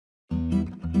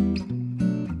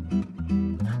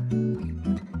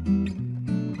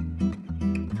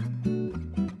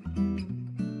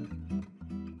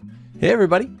Hey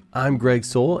everybody, I'm Greg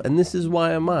Soul, and this is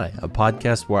Why Am I, a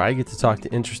podcast where I get to talk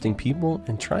to interesting people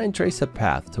and try and trace a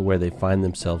path to where they find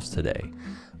themselves today.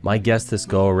 My guest this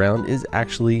go around is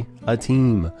actually a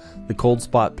team, the Cold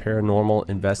Spot Paranormal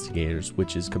Investigators,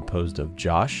 which is composed of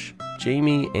Josh,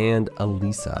 Jamie, and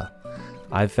Elisa.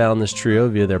 I found this trio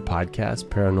via their podcast,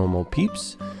 Paranormal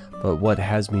Peeps, but what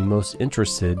has me most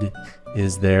interested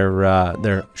is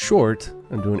their short,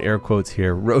 I'm doing air quotes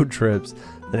here, road trips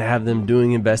that have them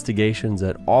doing investigations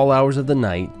at all hours of the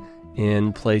night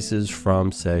in places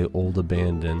from, say, old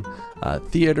abandoned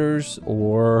theaters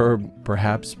or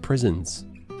perhaps prisons.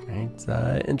 Right?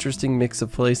 Interesting mix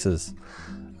of places.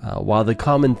 While the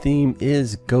common theme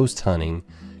is ghost hunting,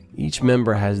 each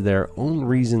member has their own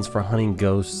reasons for hunting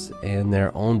ghosts and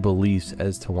their own beliefs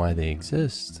as to why they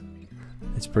exist.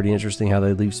 It's pretty interesting how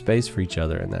they leave space for each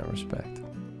other in that respect.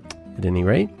 At any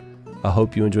rate, I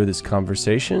hope you enjoy this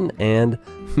conversation, and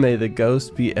may the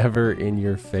ghost be ever in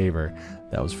your favor.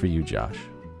 That was for you, Josh.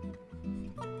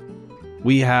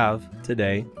 We have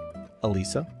today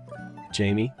Elisa,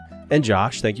 Jamie, and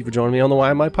Josh. Thank you for joining me on the Why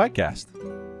Am I podcast.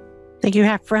 Thank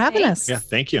you for having us. Yeah,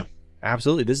 thank you.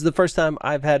 Absolutely. This is the first time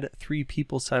I've had three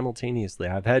people simultaneously.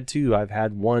 I've had two. I've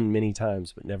had one many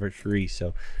times, but never three.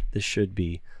 So this should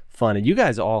be fun. And you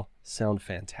guys all sound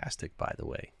fantastic, by the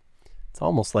way. It's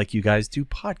almost like you guys do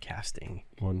podcasting,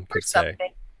 one could say.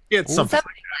 Yeah, it's something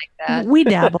like that. We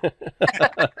dabble.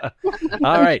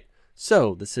 All right.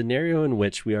 So the scenario in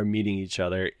which we are meeting each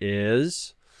other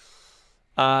is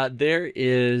there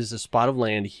is a spot of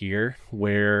land here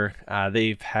where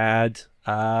they've had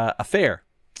a fair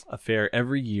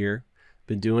every year.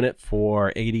 Been doing it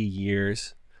for 80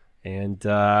 years. And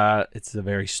it's a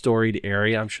very storied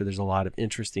area. I'm sure there's a lot of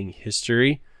interesting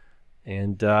history.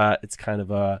 And it's kind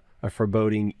of a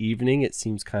foreboding evening. It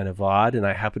seems kind of odd, and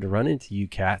I happen to run into you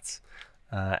cats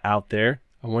out there.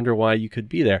 I wonder why you could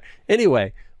be there.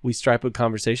 Anyway, we strike a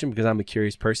conversation because I'm a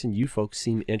curious person. You folks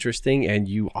seem interesting, and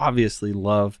you obviously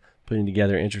love putting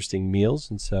together interesting meals,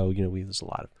 and so there's a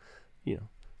lot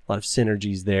of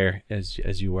synergies there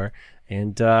as you were.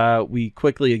 And we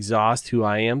quickly exhaust who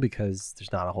I am because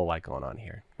there's not a whole lot going on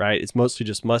here, right? It's mostly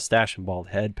just mustache and bald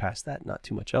head. Past that, not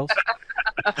too much else.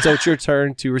 So it's your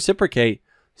turn to reciprocate.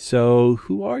 So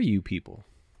who are you people?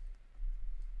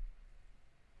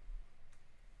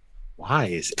 Why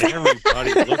is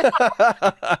everybody looking?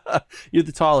 You're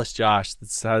the tallest, Josh.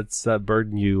 That's a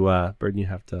burden you have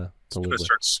to live with.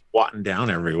 Start squatting down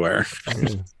everywhere.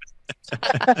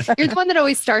 You're the one that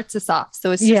always starts us off,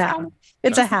 so it's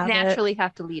it's a habit. Naturally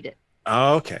have to lead it.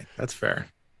 Okay, that's fair.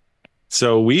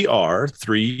 So we are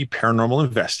three paranormal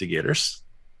investigators.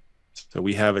 So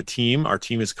we have a team. Our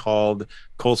team is called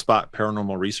Cold Spot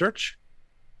Paranormal Research.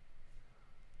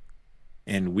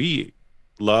 And we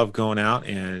love going out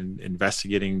and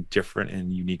investigating different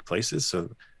and unique places.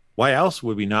 So why else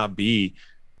would we not be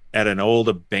at an old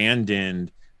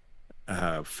abandoned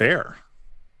fair?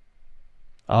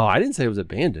 Oh, I didn't say it was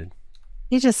abandoned.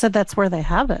 He just said that's where they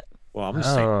have it. Well, I'm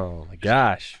just saying. Oh my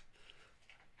gosh.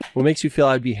 What makes you feel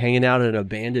I'd be hanging out at an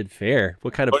abandoned fair?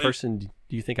 What kind of person do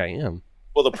you think I am?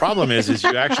 Well, the problem is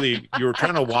you were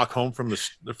trying to walk home from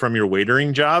your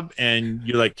waitering job, and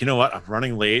you're like, you know what? I'm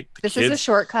running late. This is a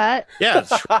shortcut. Yeah,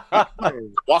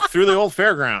 walk through the old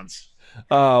fairgrounds.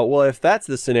 Well, if that's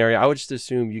the scenario, I would just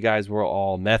assume you guys were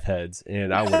all meth heads,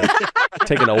 and I would have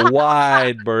taken a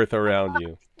wide berth around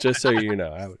you, just so you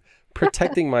know. I would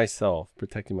protecting myself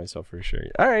for sure.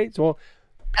 All right, so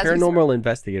paranormal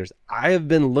investigators. I have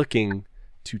been looking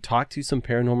to talk to some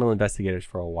paranormal investigators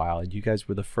for a while, and you guys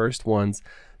were the first ones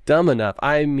willing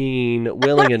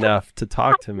enough to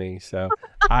talk to me. So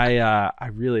I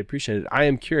really appreciate it. I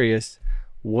am curious,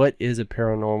 what is a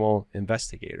paranormal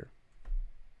investigator?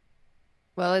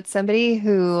 Well, it's somebody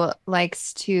who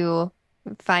likes to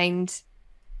find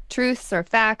truths or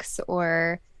facts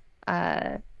or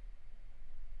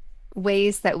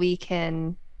ways that we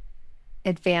can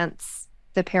advance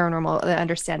the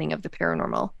understanding of the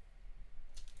paranormal.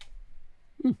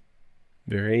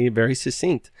 Very, very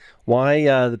succinct. Why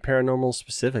the paranormal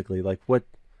specifically? Like what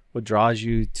draws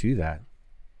you to that?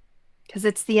 Because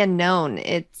it's the unknown.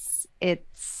 It's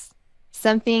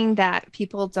something that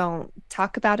people don't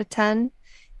talk about a ton.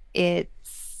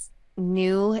 It's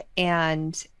new,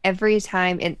 and every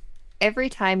time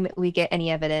we get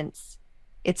any evidence,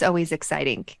 it's always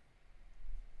exciting.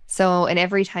 So, and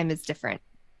every time is different.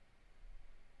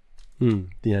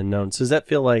 The unknown. So does that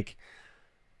feel like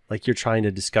you're trying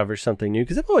to discover something new?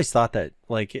 Because I've always thought that,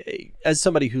 like, as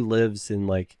somebody who lives in,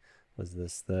 like,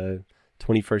 the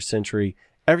 21st century,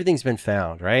 everything's been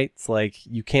found, right? It's like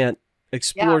you can't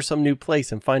explore some new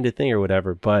place and find a thing or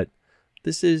whatever, but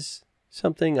this is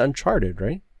something uncharted,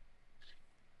 right?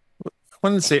 I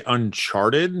wouldn't say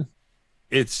uncharted.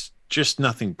 It's just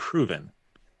nothing proven.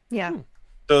 Yeah.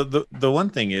 The one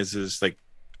thing is like,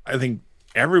 I think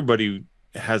everybody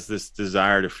has this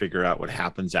desire to figure out what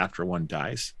happens after one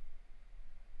dies.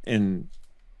 And,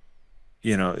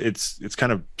 it's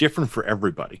kind of different for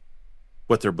everybody,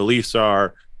 what their beliefs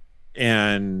are.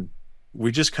 And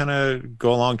we just kind of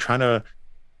go along trying to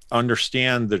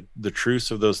understand the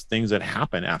truths of those things that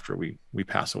happen after we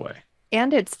pass away.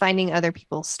 And it's finding other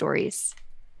people's stories.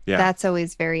 Yeah. That's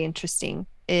always very interesting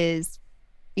is,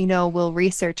 we'll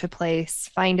research a place,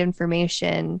 find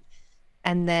information,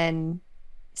 and then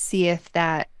see if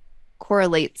that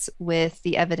correlates with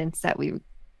the evidence that we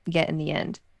get in the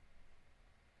end.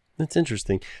 That's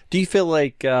interesting. Do you feel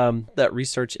like that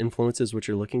research influences what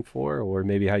you're looking for, or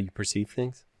maybe how you perceive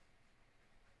things?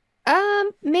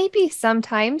 Maybe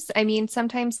sometimes. I mean,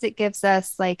 sometimes it gives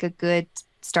us like a good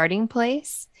starting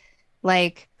place,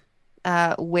 like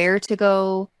where to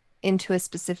go into a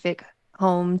specific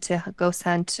home to ghost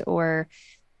hunt, or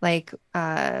like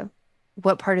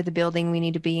what part of the building we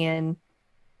need to be in,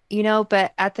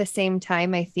 but at the same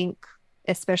time, I think,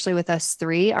 especially with us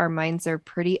three, our minds are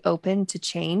pretty open to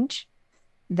change,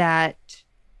 that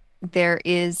there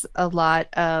is a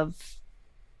lot of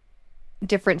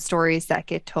different stories that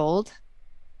get told.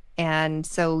 And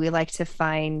so we like to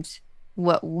find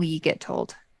what we get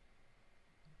told.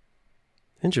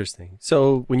 Interesting.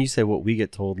 So when you say what we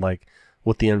get told, like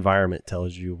what the environment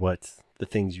tells you, what the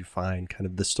things you find, kind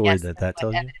of the story that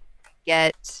tells you?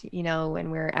 Get, when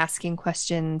we're asking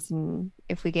questions, and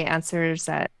if we get answers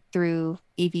through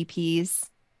EVPs,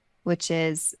 which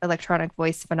is electronic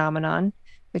voice phenomenon,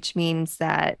 which means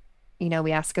that,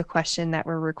 we ask a question that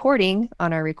we're recording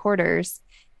on our recorders,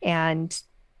 and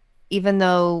even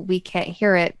though we can't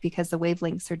hear it because the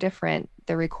wavelengths are different,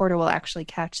 the recorder will actually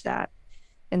catch that.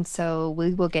 And so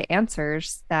we will get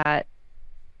answers that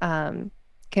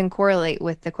can correlate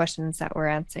with the questions that we're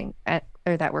answering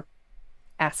or that we're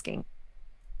asking.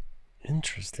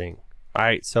 Interesting. All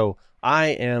right. So I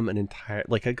am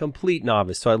a complete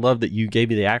novice. So I love that you gave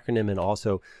me the acronym and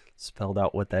also spelled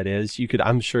out what that is. You could,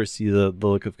 I'm sure, see the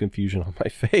look of confusion on my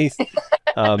face.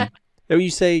 When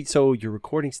you say, so you're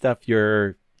recording stuff,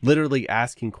 you're literally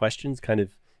asking questions kind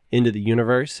of into the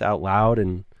universe out loud,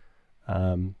 and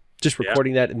just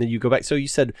recording that, and then you go back. So you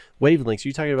said wavelengths. Are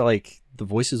you talking about like the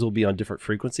voices will be on different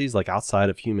frequencies, like outside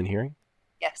of human hearing?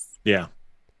 Yes. Yeah.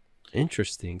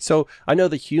 Interesting. So I know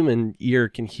the human ear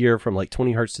can hear from like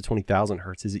 20 hertz to 20,000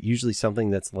 hertz. Is it usually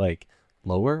something that's like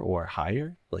lower or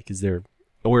higher? Like, is there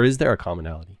a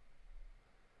commonality?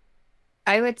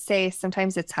 I would say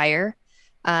sometimes it's higher,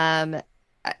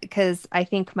 because I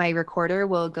think my recorder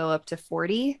will go up to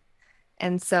 40.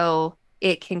 And so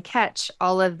it can catch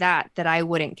all of that I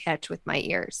wouldn't catch with my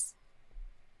ears.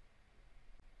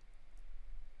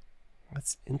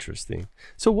 That's interesting.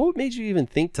 So what made you even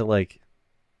think to like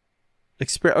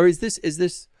or is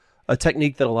this a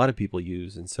technique that a lot of people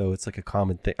use, and so it's like a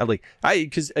common thing?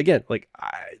 Because again, like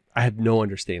I have no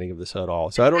understanding of this at all.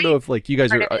 So I don't know if like you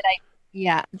guys are.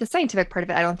 Yeah, the scientific part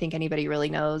of it, I don't think anybody really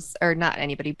knows, or not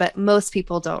anybody, but most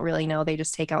people don't really know. They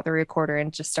just take out the recorder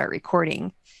and just start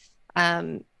recording.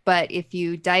 But if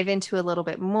you dive into a little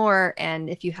bit more,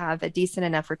 and if you have a decent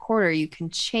enough recorder, you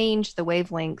can change the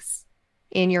wavelengths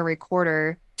in your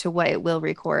recorder to what it will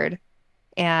record.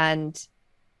 And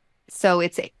so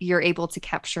you're able to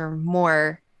capture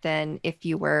more than if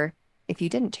you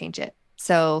didn't change it.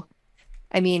 So,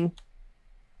 I mean,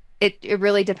 it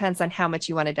really depends on how much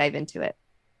you want to dive into it.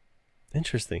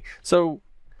 Interesting. So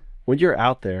when you're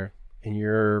out there and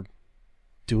you're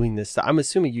doing this, I'm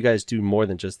assuming you guys do more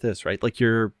than just this, right? Like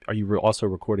are you also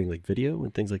recording like video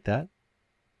and things like that?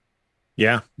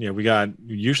 Yeah. We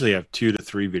usually have 2 to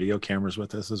 3 video cameras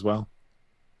with us as well.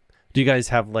 Do you guys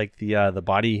have like the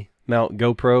body mount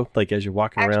GoPro, like as you're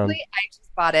walking around? Actually, I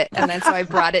just bought it, and then so I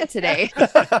brought it today.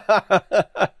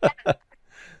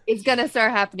 It's gonna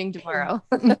start happening tomorrow.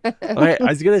 I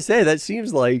was gonna say that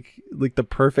seems like the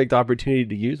perfect opportunity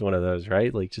to use one of those,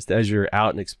 right? Like just as you're out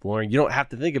and exploring, you don't have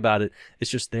to think about it.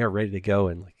 It's just there, ready to go,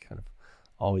 and like kind of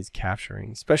always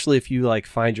capturing. Especially if you like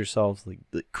find yourselves like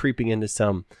creeping into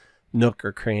some nook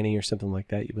or cranny or something like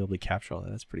that, you'll be able to capture all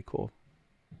that. That's pretty cool.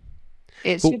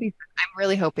 It should be. I'm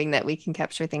really hoping that we can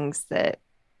capture things that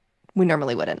we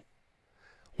normally wouldn't.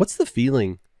 What's the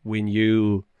feeling when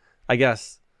you, I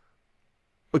guess,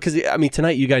 because I mean,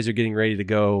 tonight you guys are getting ready to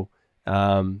go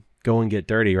and get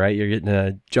dirty, right? You're getting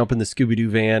to jump in the Scooby-Doo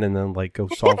van and then like go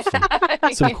solve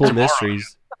some cool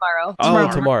mysteries. Tomorrow.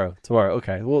 Oh, tomorrow.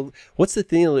 Okay. Well, what's the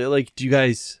thing? Like, do you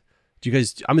guys Do you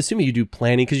guys, I'm assuming you do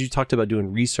planning because you talked about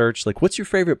doing research. Like, what's your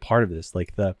favorite part of this?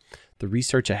 Like the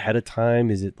research ahead of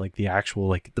time? Is it like the actual,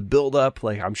 like the build up?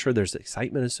 Like, I'm sure there's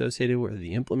excitement associated with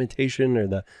the implementation or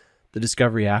the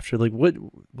discovery after. Like,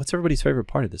 what's everybody's favorite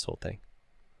part of this whole thing?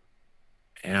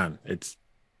 And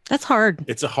That's hard.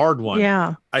 it's a hard one.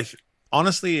 Yeah.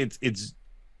 Honestly, it's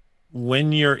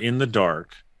when you're in the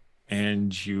dark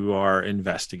and you are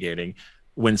investigating,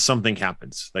 when something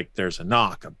happens, like there's a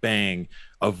knock, a bang,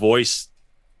 a voice,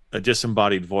 a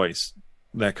disembodied voice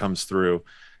that comes through,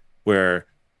 where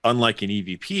unlike an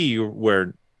EVP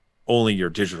where only your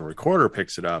digital recorder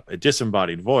picks it up, a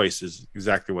disembodied voice is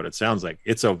exactly what it sounds like.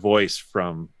 It's a voice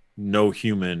from no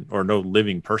human or no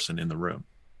living person in the room.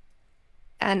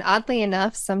 And oddly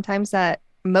enough,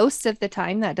 most of the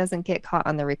time that doesn't get caught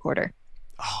on the recorder.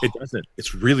 Oh, It doesn't.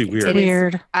 It's really weird. It is-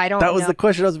 Weird. I don't that was know. the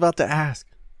question I was about to ask.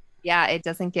 Yeah, it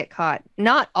doesn't get caught.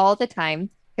 Not all the time,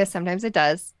 because sometimes it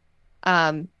does.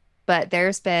 But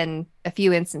there's been a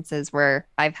few instances where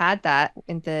I've had that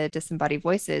in the disembodied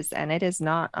voices, and it is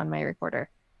not on my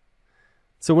recorder.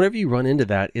 So whenever you run into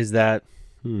that, is that,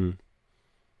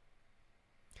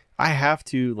 I have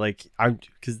to, like,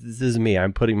 because this is me,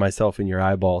 I'm putting myself in your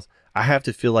eyeballs. I have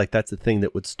to feel like that's the thing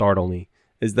that would startle me.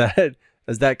 Is that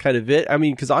kind of it? I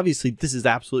mean, because obviously this is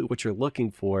absolutely what you're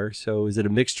looking for. So is it a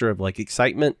mixture of like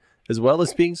excitement as well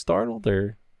as being startled,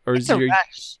 or It's is a your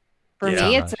rush. For Yeah.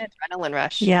 me, it's an adrenaline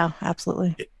rush. Yeah,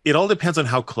 absolutely. It all depends on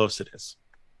how close it is.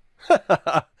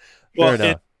 Fair Well,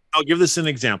 enough. I'll give this an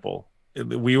example.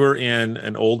 We were in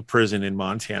an old prison in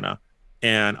Montana,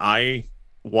 and I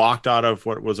walked out of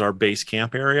what was our base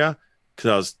camp area because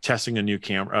I was testing a new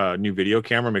video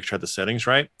camera, make sure I had the settings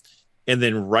right. And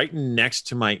then right next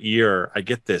to my ear, I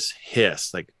get this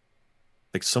hiss, like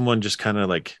someone just kind of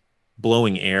like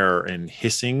blowing air and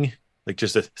hissing, like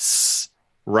just a sss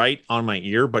right on my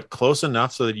ear, but close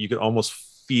enough so that you could almost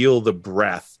feel the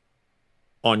breath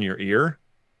on your ear.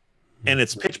 And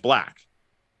it's pitch black.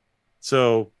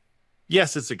 So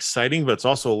yes, it's exciting, but it's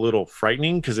also a little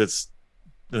frightening because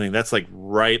that's like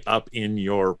right up in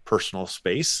your personal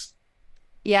space.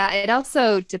 Yeah, it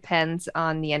also depends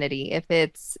on the entity. If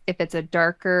it's a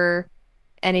darker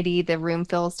entity, the room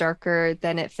feels darker,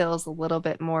 then it feels a little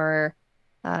bit more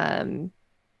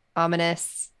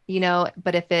ominous,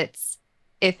 but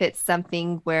if it's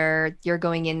something where you're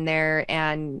going in there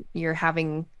and you're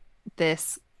trying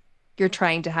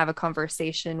to have a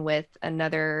conversation with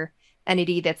another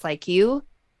entity that's like you,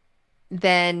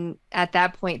 then at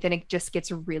that point, then it just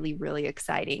gets really, really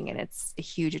exciting and it's a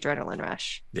huge adrenaline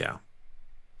rush. Yeah.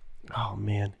 Oh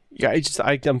man, yeah.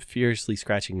 I'm furiously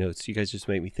scratching notes. You guys just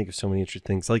make me think of so many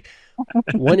interesting things. Like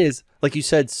one is, like you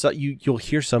said, so you'll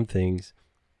hear some things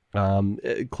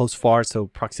close, far. So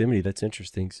proximity, that's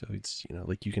interesting. So it's,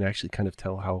 like you can actually kind of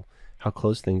tell how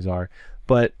close things are.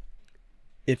 But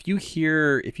if you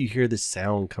hear this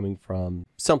sound coming from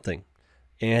something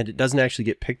and it doesn't actually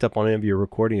get picked up on any of your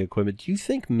recording equipment, do you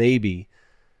think maybe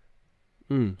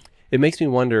it makes me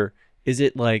wonder, is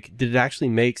it like, did it actually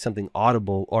make something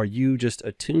audible, or are you just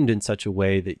attuned in such a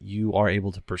way that you are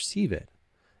able to perceive it?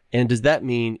 And does that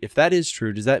mean, if that is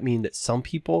true, does that mean that some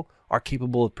people are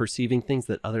capable of perceiving things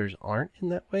that others aren't in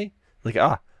that way? Like,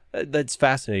 that's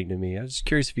fascinating to me. I was just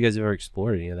curious if you guys have ever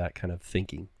explored any of that kind of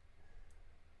thinking.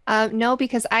 No,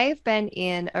 because I've been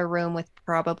in a room with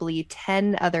probably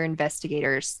 10 other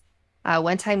investigators.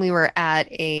 One time we were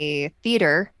at a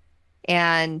theater,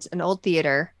 and an old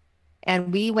theater,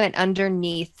 and we went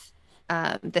underneath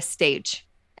the stage,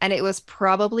 and it was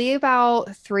probably about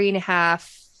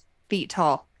 3.5 feet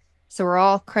tall. So we're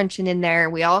all crunching in there.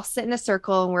 We all sit in a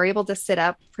circle, and we're able to sit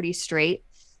up pretty straight.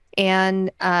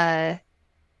 And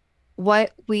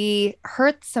we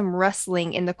heard some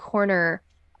rustling in the corner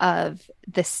of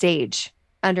the stage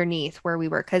underneath where we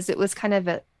were, because it was kind of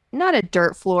not a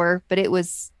dirt floor, but it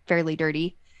was fairly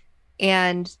dirty.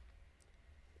 And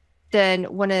then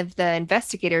one of the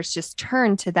investigators just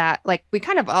turned to that, like we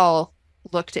kind of all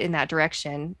looked in that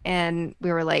direction, and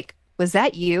we were like, was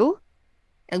that you?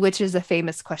 Which is a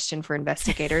famous question for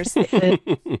investigators.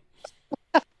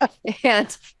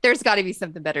 And there's got to be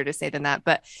something better to say than that.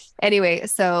 But anyway,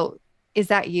 so is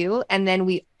that you? And then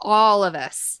all of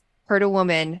us heard a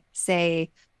woman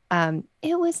say,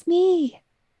 it was me.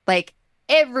 Like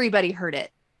everybody heard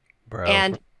it. Bro.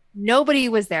 And nobody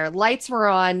was there. Lights were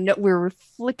on. We were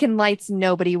flicking lights.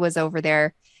 Nobody was over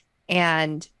there.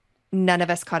 And none of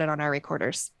us caught it on our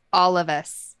recorders. All of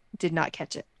us did not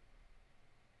catch it.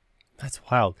 That's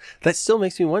wild. That still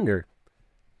makes me wonder,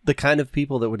 the kind of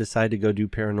people that would decide to go do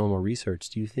paranormal research.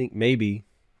 Do you think maybe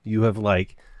you have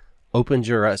like opened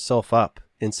yourself up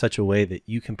in such a way that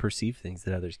you can perceive things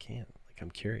that others can't? Like, I'm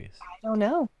curious. I don't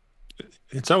know.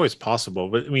 It's always possible,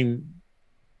 but I mean,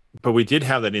 but we did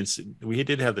have that incident. We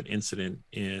did have that incident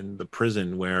in the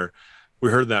prison where we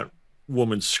heard that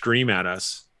woman scream at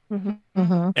us,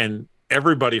 Mm-hmm. and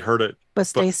everybody heard it, But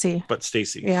Stacy. but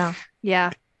Stacy. Yeah.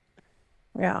 Yeah.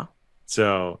 Yeah.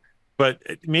 So, but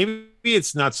maybe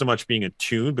it's not so much being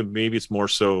attuned, but maybe it's more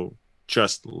so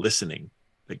just listening.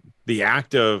 Like the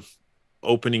act of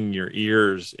opening your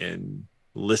ears and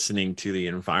listening to the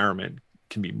environment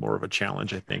can be more of a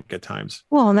challenge, I think, at times.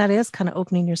 Well, and that is kind of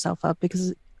opening yourself up,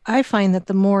 because I find that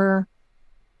the more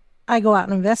I go out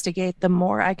and investigate, the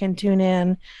more I can tune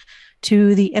in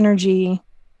to the energy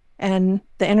and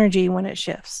the energy when it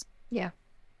shifts. Yeah.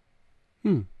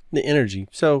 The energy.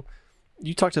 So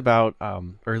you talked about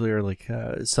earlier, like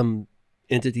some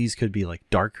entities could be like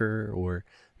darker or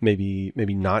maybe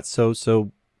not so.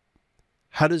 So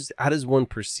how does one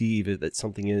perceive it, that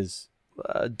something is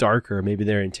darker? Maybe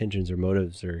their intentions or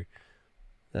motives are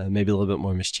maybe a little bit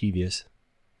more mischievous.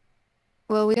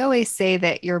 Well, we always say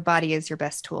that your body is your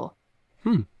best tool.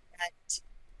 Hmm.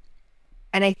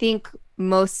 And I think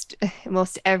most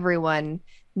everyone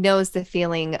knows the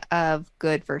feeling of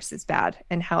good versus bad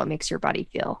and how it makes your body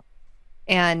feel.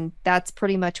 And that's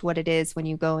pretty much what it is when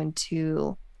you go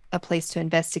into a place to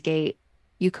investigate.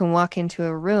 You can walk into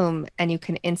a room and you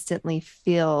can instantly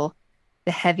feel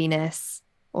the heaviness,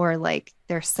 or like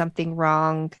there's something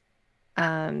wrong.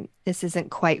 This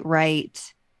isn't quite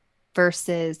right.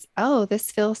 Versus, oh,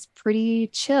 this feels pretty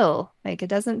chill. Like it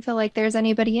doesn't feel like there's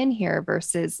anybody in here,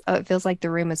 versus, oh, it feels like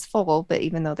the room is full, but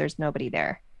even though there's nobody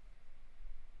there.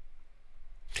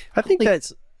 I think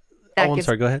that's. That I'm gives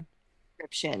sorry. Go ahead.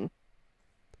 description.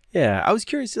 Yeah, I was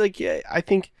curious. Like, yeah, I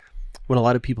think when a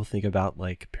lot of people think about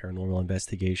like paranormal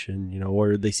investigation,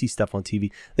 or they see stuff on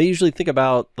TV, they usually think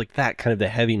about like that kind of the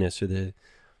heaviness or the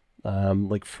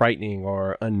like frightening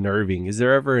or unnerving. Is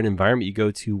there ever an environment you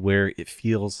go to where it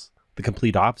feels the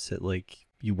complete opposite? Like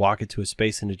you walk into a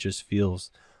space and it just feels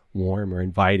warm or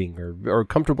inviting or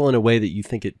comfortable in a way that you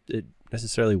think it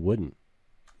necessarily wouldn't.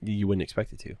 You wouldn't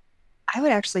expect it to. I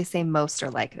would actually say most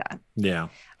are like that. Yeah.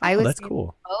 I would That's say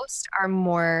cool. most are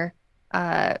more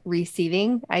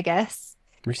receiving, I guess.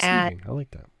 Receiving. I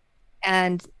like that.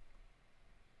 And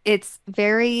it's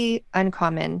very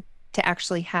uncommon to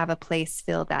actually have a place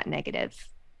feel that negative.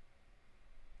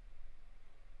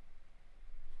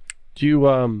 Do you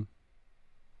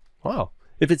wow.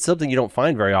 If it's something you don't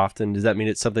find very often, does that mean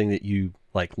it's something that you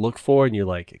like look for and you're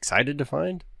like excited to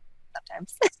find?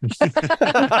 Sometimes.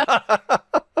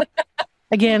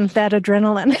 Again, that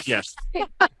adrenaline. Yes.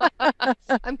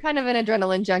 I'm kind of an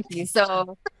adrenaline junkie.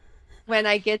 So when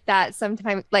I get that,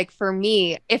 sometimes, like for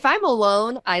me, if I'm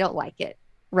alone, I don't like it,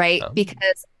 right? Oh.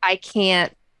 Because I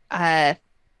can't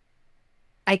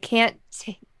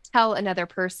tell another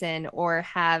person or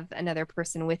have another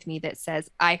person with me that says,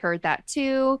 I heard that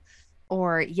too,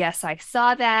 or yes, I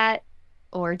saw that,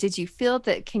 or did you feel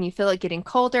that? Can you feel it getting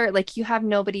colder? Like you have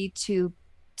nobody to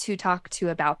talk to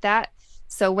about that.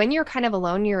 So when you're kind of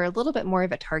alone, you're a little bit more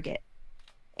of a target.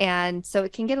 And so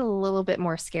it can get a little bit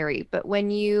more scary. But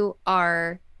when you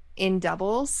are in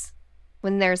doubles,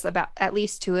 when there's about at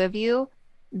least two of you,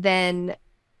 then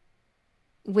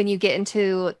when you get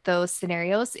into those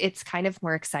scenarios, it's kind of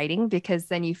more exciting, because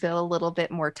then you feel a little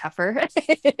bit more tougher,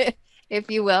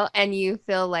 if you will. And you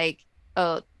feel like,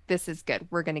 oh, this is good.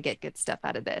 We're going to get good stuff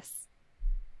out of this.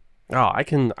 Oh, I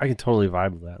can totally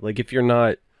vibe with that. Like if you're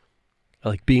not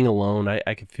like being alone,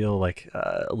 I could feel like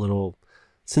a little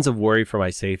sense of worry for my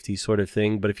safety sort of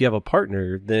thing. But if you have a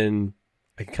partner, then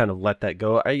I can kind of let that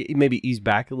go. I maybe ease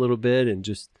back a little bit and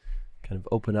just kind of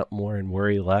open up more and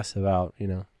worry less about,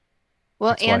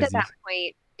 Well, and at XYZs. that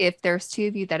point, if there's two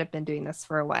of you that have been doing this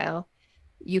for a while,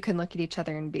 you can look at each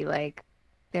other and be like,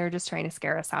 they're just trying to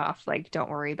scare us off. Like, don't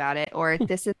worry about it. Or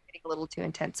this is getting a little too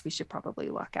intense. We should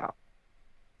probably walk out.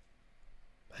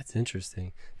 That's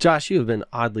interesting. Josh, you have been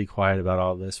oddly quiet about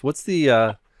all this. What's the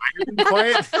You've been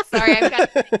quiet. Sorry, I've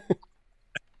got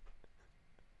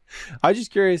I'm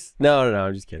just curious. No,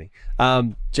 I'm just kidding.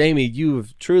 Jamie, you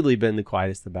have truly been the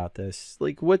quietest about this.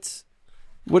 Like what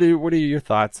are your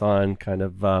thoughts on kind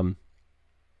of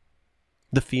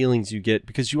the feelings you get?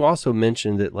 Because you also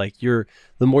mentioned that like the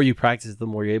more you practice, the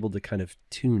more you're able to kind of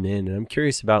tune in. And I'm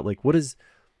curious about like what is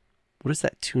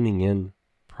that tuning in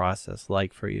process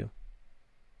like for you?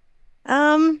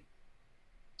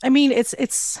 I mean,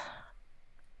 it's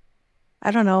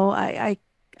I don't know. I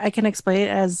can explain it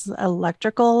as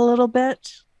electrical a little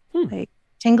bit, like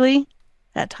tingly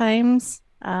at times.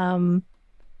 I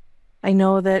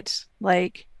know that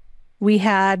like we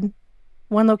had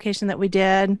one location that we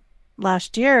did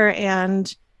last year,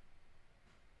 and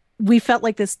we felt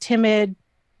like this timid,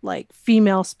 like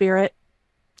female spirit.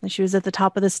 And she was at the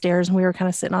top of the stairs, and we were kind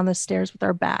of sitting on the stairs with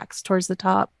our backs towards the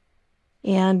top.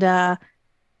 And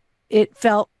it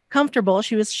felt comfortable.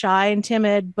 She was shy and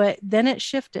timid, but then it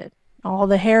shifted. All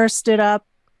the hair stood up,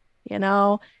 you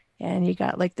know, and you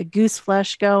got like the goose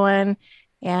flesh going,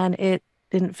 and it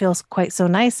didn't feel quite so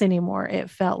nice anymore.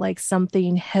 It felt like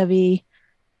something heavy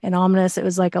and ominous. It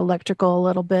was like electrical a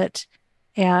little bit,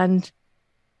 and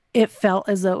it felt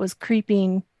as though it was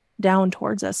creeping down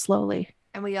towards us slowly.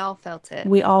 And we all felt it.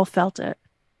 We all felt it.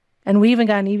 And we even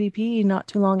got an EVP not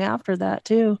too long after that,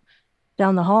 too,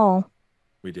 down the hall.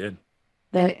 We did.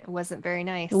 And That it wasn't very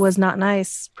nice. it was not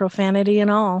nice, profanity and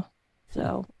all.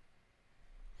 So,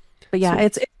 but yeah, So-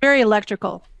 it's very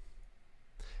electrical.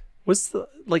 What's the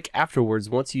like afterwards?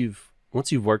 Once you've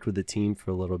worked with the team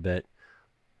for a little bit,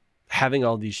 having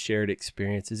all these shared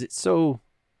experiences, it's so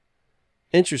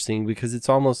interesting because it's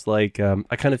almost like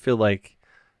I kind of feel like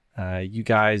you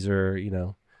guys are, you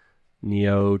know,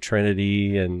 Neo,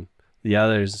 Trinity, and the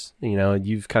others. You know, and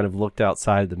you've kind of looked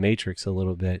outside the Matrix a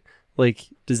little bit. Like,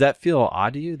 does that feel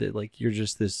odd to you that like you're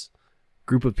just this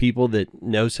group of people that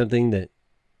know something that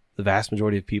the vast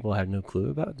majority of people have no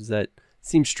clue about? Does that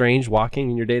seem strange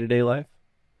walking in your day-to-day life?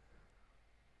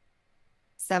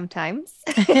 Sometimes.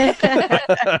 It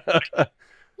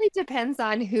depends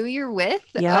on who you're with.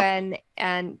 Yep.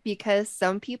 And because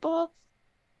some people,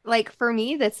 like for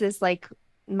me, this is like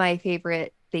my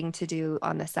favorite thing to do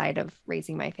on the side of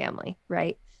raising my family,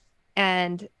 right?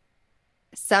 And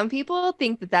some people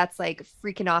think that that's like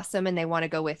freaking awesome and they want to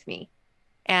go with me.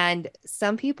 And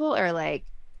some people are like,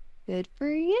 good for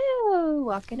you,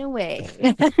 walking away.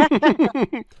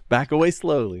 Back away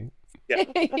slowly.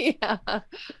 Yeah.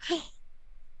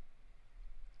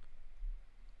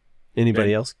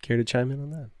 Anybody else care to chime in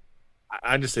on that?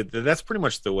 I just say that's pretty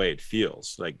much the way it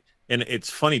feels like. And it's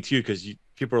funny too, because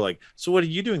people are like, so what are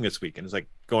you doing this weekend? It's like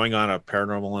going on a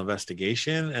paranormal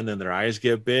investigation, and then their eyes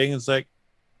get big and it's like,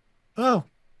 oh,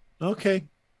 okay.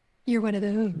 You're one of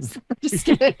those. Just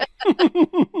kidding.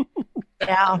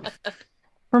 Yeah.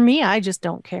 For me, I just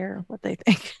don't care what they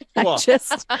think. Well-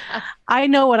 I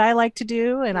know what I like to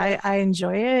do, and I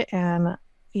enjoy it. And,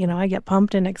 you know, I get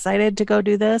pumped and excited to go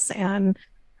do this. And,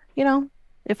 you know,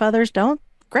 if others don't,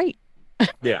 great.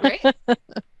 Yeah. Right?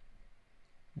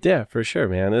 Yeah, for sure,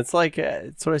 man. It's like,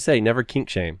 it's what I say, never kink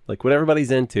shame. Like what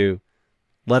everybody's into,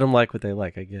 let them like what they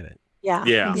like. I get it. Yeah.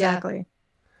 Yeah. Exactly.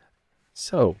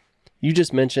 So you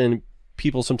just mentioned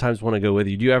people sometimes want to go with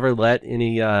you. Do you ever let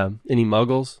any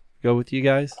muggles go with you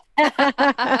guys?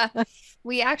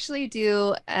 We actually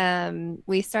do.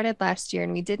 We started last year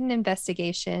and we did an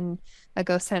investigation, a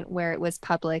ghost hunt where it was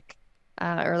public,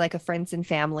 or like a friends and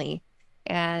family.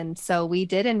 And so we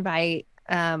did invite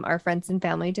our friends and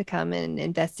family to come and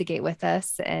investigate with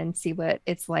us and see what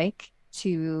it's like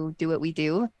to do what we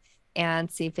do and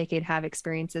see if they could have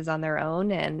experiences on their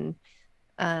own. And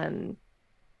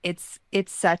it's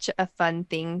such a fun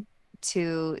thing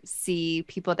to see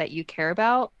people that you care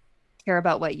about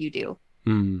what you do.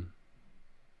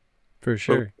 For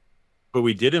sure. But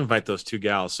we did invite those two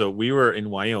gals. So we were in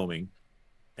Wyoming,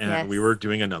 and Yes. we were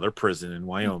doing another prison in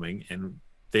Wyoming, and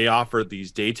they offered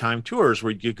these daytime tours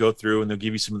where you go through and they'll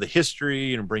give you some of the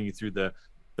history and bring you through the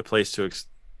place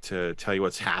to tell you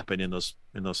what's happened in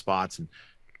those spots. And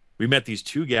we met these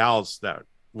two gals that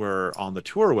were on the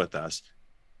tour with us,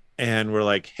 and we're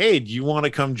like, hey, do you want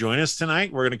to come join us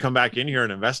tonight? We're going to come back in here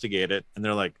and investigate it. And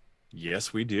they're like,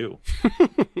 yes, we do.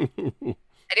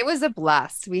 And it was a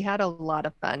blast. We had a lot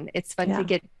of fun. It's fun Yeah. to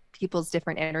get people's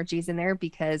different energies in there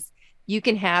because you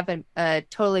can have a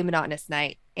totally monotonous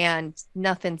night and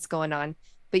nothing's going on,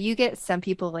 but you get some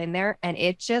people in there and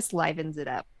it just livens it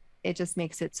up. It just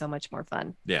makes it so much more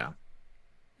fun. Yeah.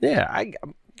 Yeah,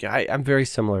 I'm very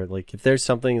similar. Like if there's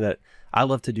something that I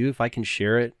love to do, if I can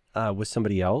share it with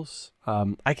somebody else,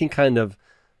 I can kind of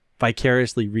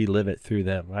vicariously relive it through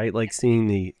them, right? Like seeing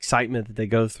the excitement that they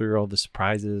go through, all the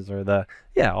surprises or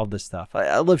all this stuff.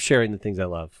 I love sharing the things I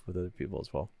love with other people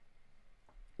as well.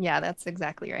 Yeah, that's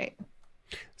exactly right.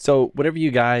 So whenever you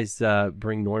guys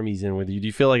bring normies in with you, do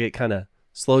you feel like it kind of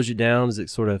slows you down? Does it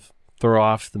sort of throw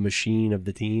off the machine of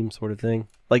the team sort of thing?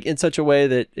 Like in such a way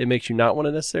that it makes you not want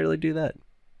to necessarily do that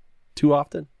too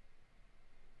often?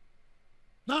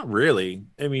 Not really.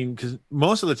 I mean, because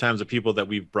most of the times the people that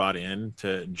we've brought in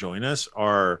to join us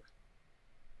are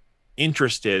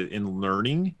interested in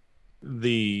learning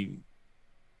the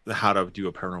how to do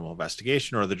a paranormal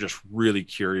investigation, or they're just really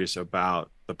curious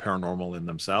about the paranormal in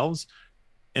themselves.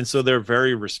 And so they're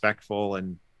very respectful,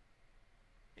 and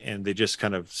and they just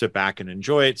kind of sit back and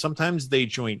enjoy it. Sometimes they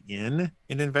join in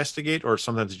and investigate, or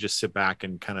sometimes they just sit back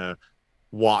and kind of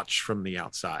watch from the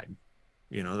outside,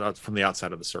 from the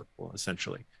outside of the circle,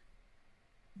 essentially.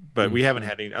 But we haven't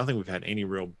had any, I don't think we've had any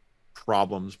real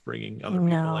problems bringing other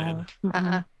people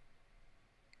in.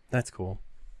 That's cool.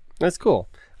 That's cool.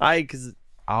 Because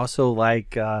I also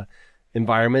like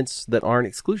environments that aren't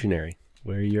exclusionary,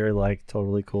 where you're like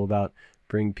totally cool about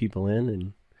bringing people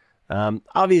in. And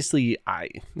obviously, I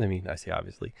say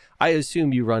obviously, I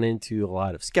assume you run into a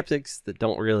lot of skeptics that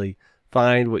don't really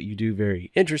find what you do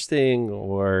very interesting,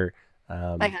 or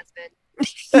my husband.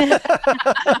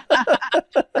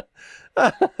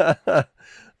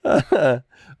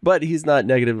 But he's not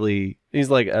negatively. He's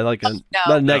like not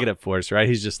a negative force, right?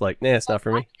 He's just like, nah, it's not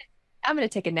for me. I'm gonna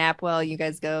take a nap while you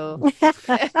guys go.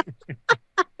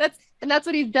 That's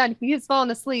what he's done. He's fallen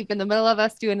asleep in the middle of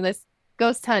us doing this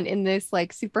ghost hunt in this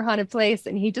like super haunted place,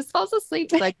 and he just falls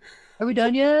asleep. Like, are we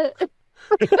done yet?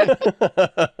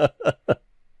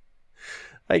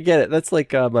 I get it. That's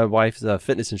like my wife's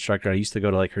fitness instructor. I used to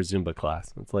go to like her Zumba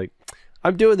class. It's like,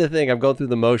 I'm doing the thing. I'm going through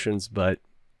the motions, but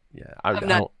yeah, I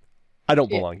don't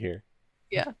belong here.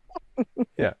 Yeah.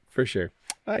 Yeah, for sure.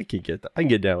 I can get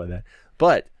down with that.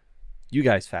 But you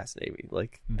guys fascinate me,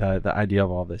 like the idea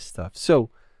of all this stuff. So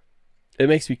it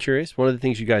makes me curious. One of the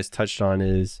things you guys touched on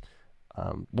is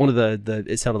one of the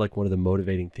it sounded like one of the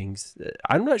motivating things.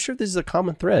 I'm not sure if this is a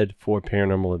common thread for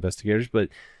paranormal investigators, but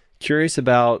curious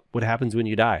about what happens when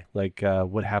you die. Like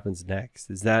what happens next?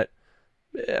 Is that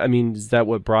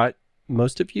what brought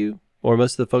most of you, or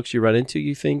most of the folks you run into,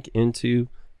 you think, into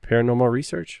paranormal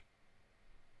research?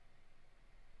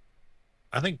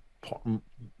 I think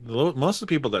most of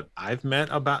the people that I've met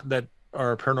about that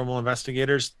are paranormal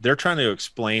investigators, they're trying to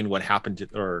explain what happened to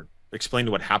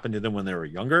what happened to them when they were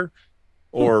younger,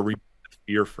 or remove the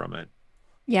fear from it.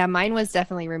 Yeah, mine was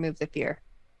definitely remove the fear.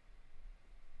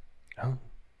 Oh,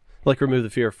 like remove the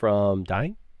fear from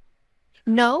dying?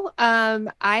 No,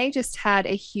 I just had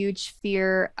a huge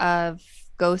fear of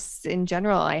ghosts in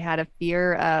general. I had a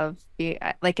fear of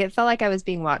it felt like I was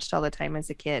being watched all the time as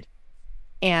a kid,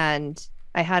 and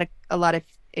I had a lot of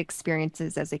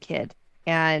experiences as a kid,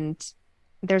 and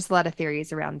there's a lot of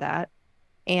theories around that,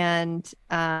 and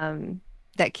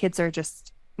that kids are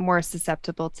just more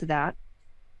susceptible to that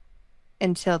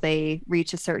until they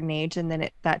reach a certain age, and then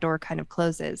that door kind of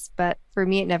closes. But for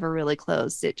me, it never really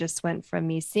closed. It just went from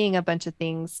me seeing a bunch of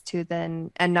things to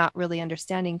then, and not really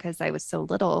understanding because I was so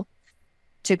little,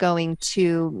 to going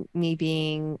to me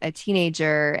being a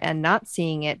teenager and not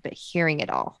seeing it, but hearing it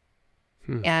all.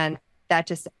 And that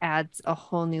just adds a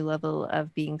whole new level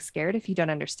of being scared if you don't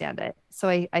understand it. So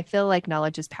I feel like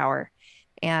knowledge is power.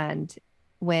 And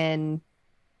when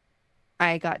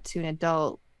I got to an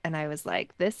adult and I was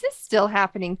like, this is still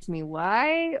happening to me.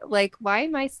 Why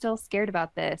am I still scared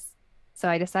about this? So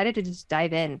I decided to just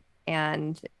dive in,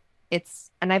 and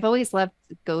I've always loved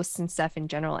ghosts and stuff in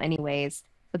general anyways,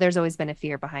 but there's always been a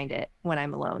fear behind it when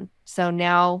I'm alone. So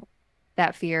now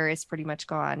that fear is pretty much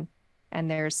gone, and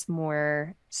there's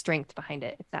more strength behind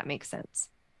it, if that makes sense.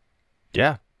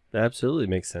 Yeah, that absolutely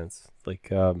makes sense. Like,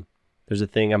 there's a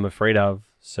thing I'm afraid of,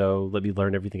 so let me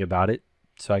learn everything about it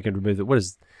so I can remove it. What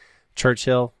is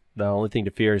Churchill? The only thing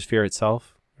to fear is fear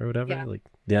itself, or whatever. Yeah. Like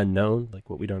the unknown, like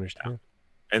what we don't understand.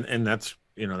 And that's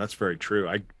that's very true.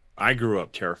 I grew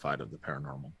up terrified of the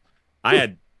paranormal. I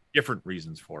had different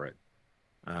reasons for it.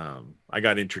 I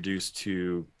got introduced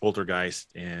to Poltergeist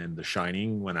and The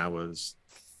Shining when I was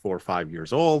 4 or 5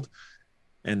 years old,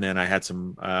 and then I had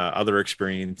some other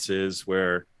experiences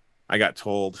where I got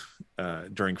told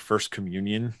during First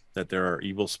Communion that there are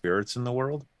evil spirits in the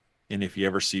world, and if you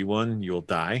ever see one, you'll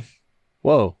die.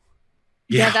 Whoa.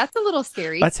 Yeah, that's a little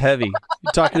scary. That's heavy.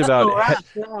 You're talking about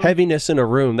heaviness in a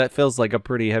room. That feels like a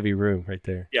pretty heavy room right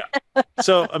there. Yeah.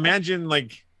 So imagine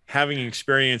like having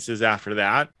experiences after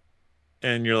that,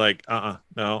 and you're like,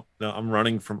 no, I'm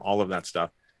running from all of that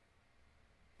stuff.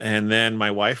 And then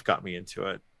my wife got me into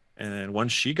it. And then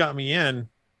once she got me in,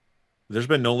 there's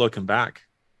been no looking back.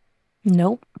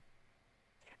 Nope.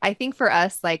 I think for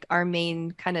us, like our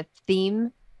main kind of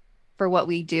theme for what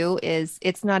we do is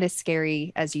it's not as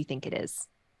scary as you think it is.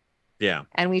 Yeah.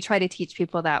 And we try to teach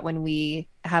people that when we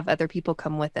have other people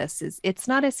come with us, is it's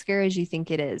not as scary as you think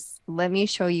it is. Let me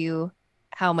show you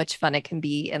how much fun it can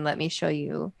be, and let me show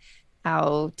you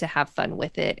how to have fun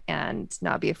with it and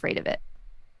not be afraid of it.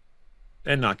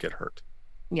 And not get hurt.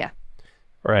 Yeah.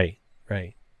 Right.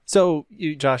 So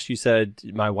Josh, you said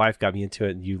my wife got me into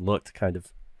it, and you looked kind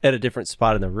of at a different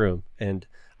spot in the room. And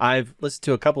I've listened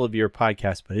to a couple of your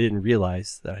podcasts, but I didn't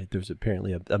realize that there was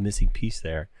apparently a missing piece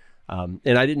there. And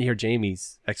I didn't hear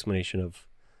Jamie's explanation of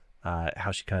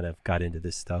how she kind of got into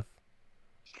this stuff.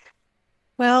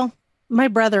 Well, my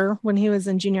brother, when he was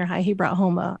in junior high, he brought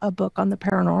home a book on the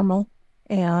paranormal.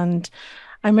 And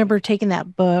I remember taking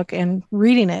that book and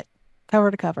reading it cover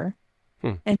to cover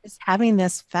and just having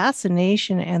this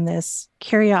fascination and this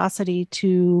curiosity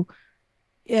to,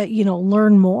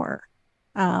 learn more.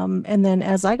 And then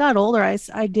as I got older,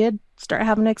 I did start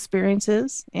having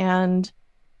experiences and,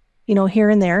 here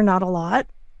and there, not a lot.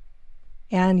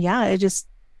 And yeah, it's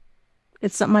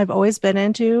something I've always been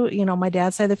into. My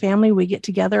dad's side of the family, we get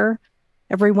together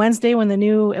every Wednesday when the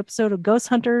new episode of Ghost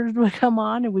Hunters would come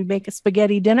on, and we'd make a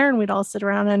spaghetti dinner and we'd all sit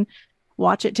around and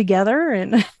watch it together.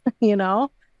 And,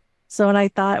 so, and I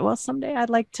thought, well, someday I'd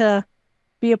like to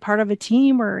be a part of a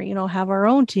team or, have our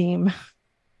own team.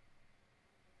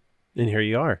 And here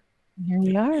you are. Here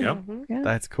we are. Yep. Yeah.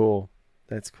 That's cool.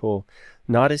 That's cool.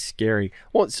 Not as scary.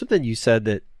 Well, something you said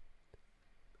that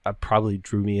probably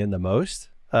drew me in the most.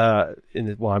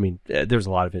 There's a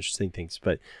lot of interesting things,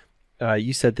 but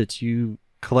you said that you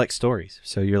collect stories.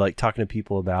 So you're like talking to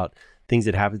people about things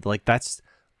that happened. Like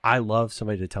I love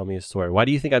somebody to tell me a story. Why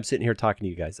do you think I'm sitting here talking to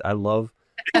you guys? I love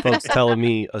folks telling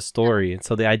me a story. And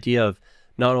so the idea of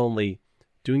not only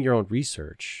doing your own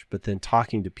research, but then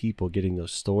talking to people, getting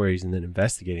those stories and then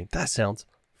investigating, that sounds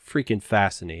freaking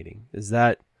fascinating. Is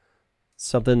that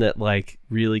something that like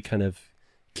really kind of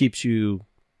keeps you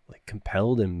like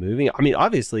compelled and moving? I mean,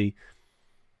 obviously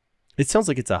it sounds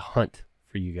like it's a hunt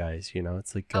for you guys,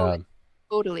 it's like, it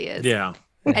totally is. Yeah.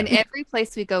 And every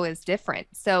place we go is different.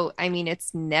 So, I mean,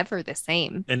 it's never the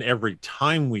same. And every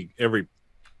time we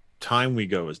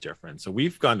go is different. So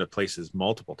we've gone to places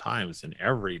multiple times, and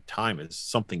every time is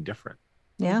something different.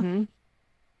 Yeah. Mm-hmm.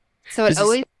 So it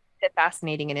always is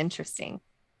fascinating and interesting.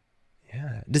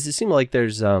 Yeah. Does it seem like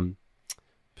there's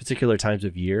particular times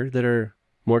of year that are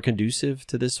more conducive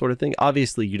to this sort of thing?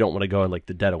 Obviously, you don't want to go in like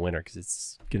the dead of winter because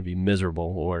it's going to be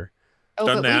miserable. Or Done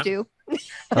but that. we do.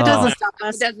 It doesn't stop It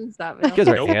us. doesn't stop. you guys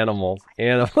are Nope. animals.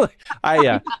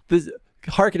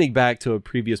 Harkening back to a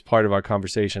previous part of our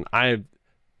conversation, I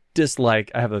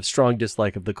have a strong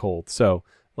dislike of the cold. So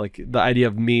like the idea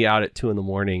of me out at 2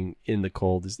 a.m. in the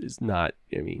cold is not,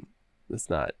 that's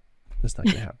not going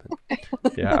to happen.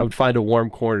 Yeah. I would find a warm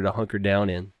corner to hunker down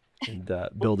in and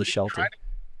build a shelter.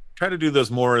 Try to do those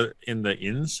more in the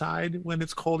inside when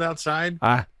it's cold outside.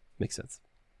 Makes sense.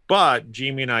 But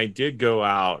Jamie and I did go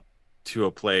out to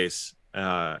a place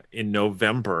in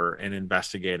November and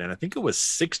investigate, and I think it was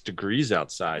 6 degrees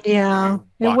outside. Yeah.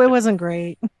 It wasn't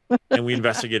great. And we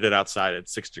investigated outside at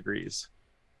 6 degrees.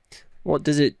 Well,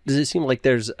 does it seem like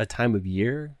there's a time of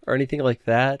year or anything like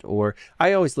that? Or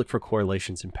I always look for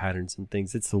correlations and patterns and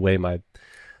things. It's the way my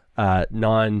not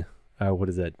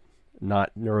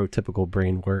neurotypical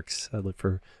brain works. I look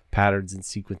for patterns and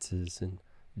sequences and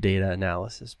data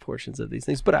analysis portions of these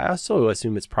things. But I also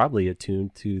assume it's probably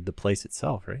attuned to the place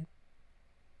itself, right?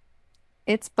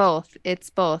 It's both.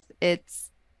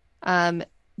 The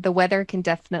weather can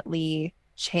definitely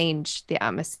change the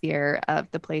atmosphere of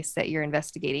the place that you're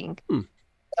investigating.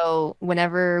 So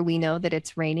whenever we know that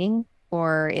it's raining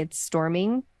or it's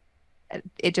storming,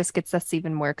 it just gets us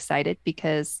even more excited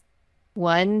because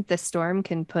one, the storm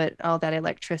can put all that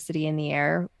electricity in the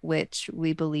air, which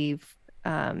we believe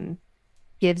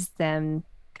gives them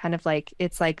kind of like,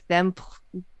 it's like them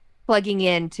plugging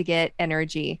in to get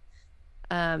energy.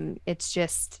 It's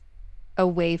just a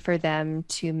way for them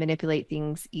to manipulate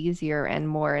things easier and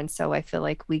more. And so I feel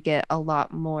like we get a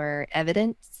lot more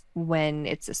evidence when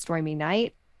it's a stormy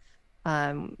night,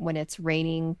 when it's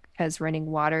raining, because running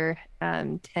water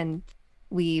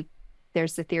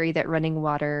there's the theory that running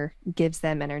water gives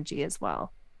them energy as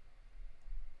well.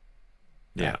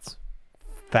 Yeah. That's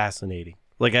fascinating.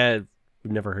 Like I've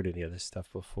never heard any of this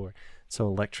stuff before. So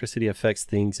electricity affects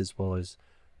things as well as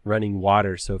running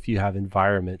water. So if you have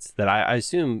environments that I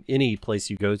assume any place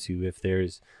you go to, if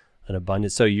there's an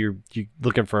abundance, so you're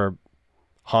looking for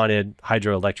haunted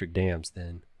hydroelectric dams,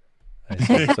 then I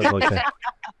assume something like that.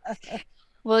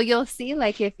 Well, you'll see,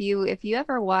 like if you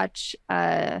ever watch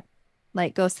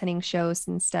like ghost hunting shows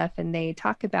and stuff, and they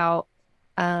talk about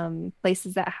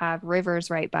places that have rivers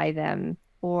right by them,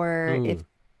 or if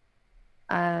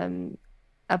a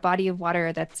body of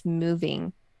water that's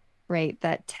moving, right,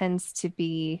 that tends to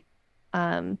be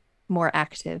more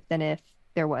active than if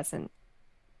there wasn't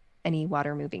any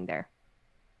water moving there.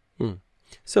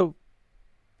 So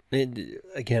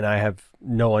again, I have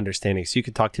no understanding. So you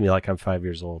could talk to me like I'm 5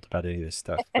 years old about any of this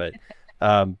stuff. But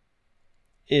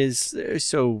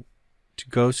do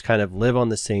ghosts kind of live on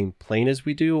the same plane as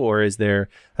we do? Or is there,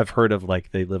 I've heard of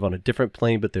like they live on a different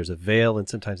plane, but there's a veil and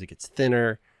sometimes it gets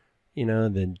thinner,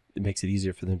 then it makes it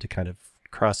easier for them to kind of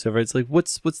crossover. It's like,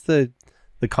 what's the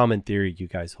common theory you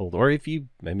guys hold, or if you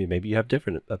maybe you have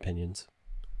different opinions.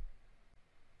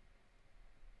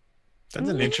 That's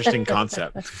an interesting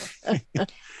concept. I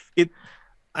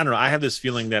don't know. I have this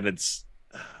feeling that it's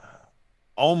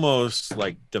almost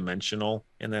like dimensional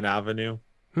in that avenue.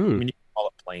 I mean, you can call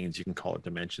it planes, you can call it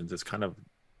dimensions. It's kind of,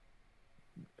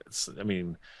 I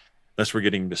mean, unless we're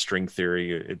getting the string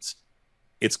theory,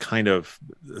 it's kind of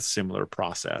a similar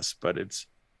process, but it's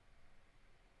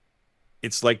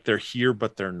like they're here,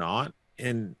 but they're not.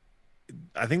 And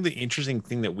I think the interesting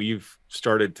thing that we've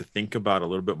started to think about a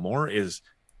little bit more is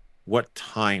what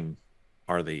time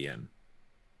are they in?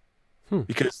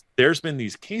 Because there's been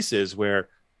these cases where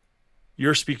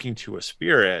you're speaking to a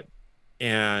spirit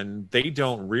and they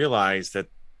don't realize that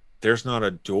there's not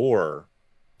a door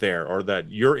there, or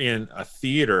that you're in a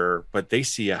theater, but they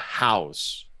see a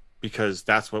house because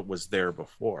that's what was there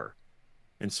before.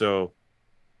 And so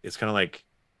it's kind of like,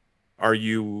 are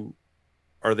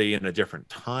they in a different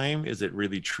time? Is it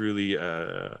really truly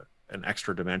an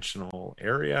extra dimensional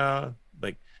area?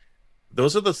 Like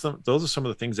those are some of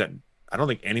the things that I don't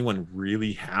think anyone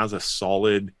really has a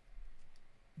solid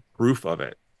proof of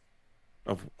it,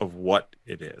 of what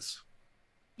it is.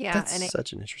 Yeah, that's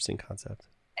such an interesting concept.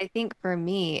 I think for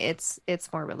me, it's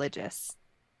more religious.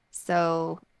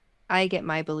 So I get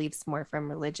my beliefs more from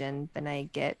religion than I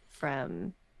get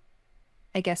from,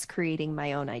 I guess, creating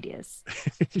my own ideas.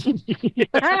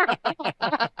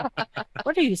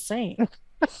 What are you saying?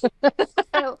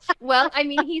 Well, I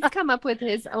mean, he's come up with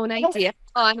his own idea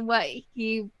on what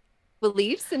he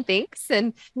believes and thinks,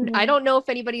 and I don't know if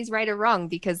anybody's right or wrong,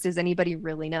 because does anybody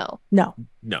really know? No,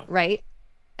 right?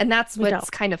 And that's what's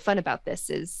kind of fun about this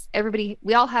is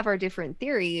we all have our different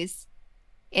theories,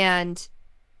 and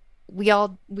we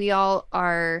all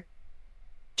are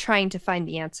trying to find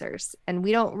the answers, and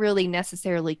we don't really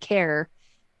necessarily care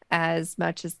as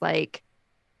much as like,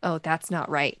 oh, that's not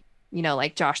right,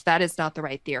 like, Josh, that is not the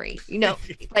right theory,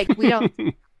 like we don't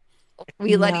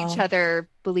we let each other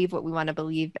believe what we want to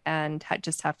believe and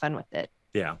just have fun with it.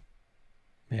 Yeah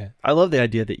I love the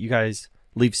idea that you guys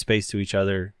leave space to each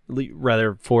other,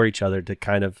 rather for each other, to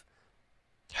kind of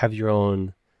have your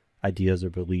own ideas or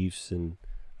beliefs. And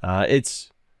it's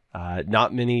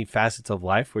not many facets of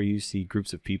life where you see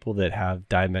groups of people that have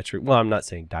I'm not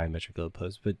saying diametrically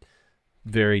opposed, but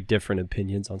very different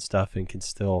opinions on stuff and can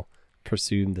still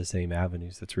pursue the same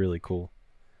avenues. That's really cool.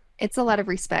 It's a lot of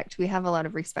respect. We have a lot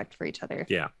of respect for each other.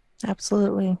 Yeah,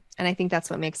 absolutely. And I think that's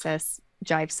what makes us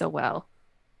jive so well.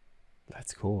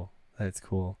 That's cool.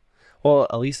 Well,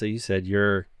 Elisa, you said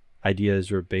your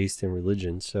ideas were based in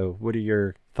religion. So what are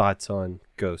your thoughts on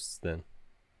ghosts then?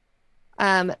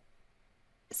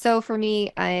 So for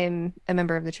me, I'm a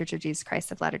member of the Church of Jesus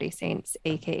Christ of Latter-day Saints,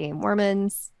 aka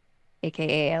Mormons,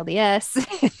 aka LDS.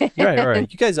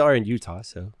 Right. You guys are in Utah,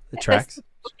 so it tracks.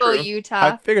 Oh,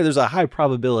 Utah. I figure there's a high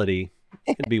probability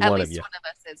it's gonna be one of you. One of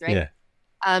us is, right?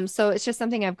 Yeah. So it's just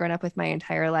something I've grown up with my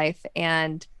entire life,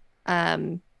 and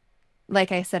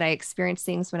like I said, I experienced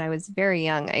things when I was very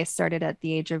young. I started at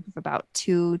the age of about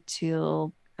 2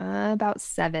 till about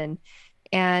 7,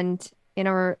 and in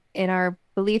our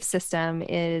belief system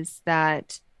is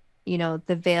that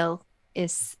the veil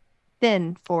is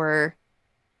thin for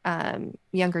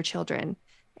younger children,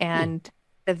 and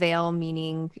the veil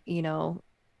meaning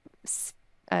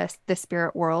the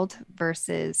spirit world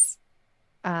versus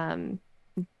the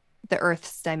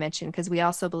earth's dimension, because we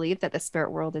also believe that the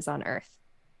spirit world is on earth,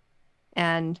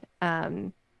 and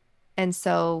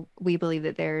so we believe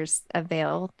that there's a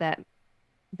veil that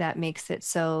makes it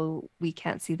so we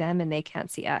can't see them and they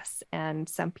can't see us. And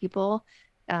some people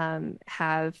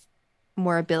have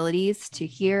more abilities to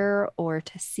hear or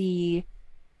to see,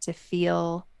 to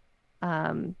feel,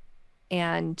 and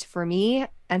for me,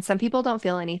 and some people don't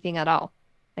feel anything at all.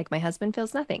 Like my husband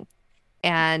feels nothing,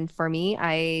 and for me,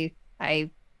 I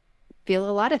feel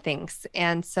a lot of things.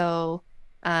 And so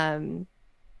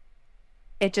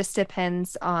it just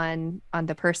depends on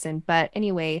the person. But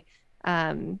anyway,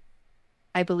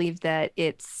 I believe that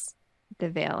it's the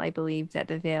veil. I believe that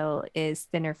the veil is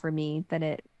thinner for me than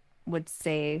it would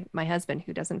say my husband,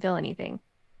 who doesn't feel anything.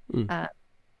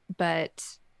 But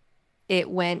it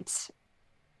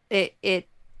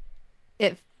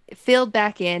filled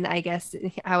back in, I guess,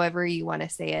 however you want to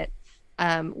say it,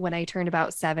 when I turned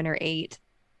about 7 or 8.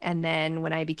 And then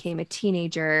when I became a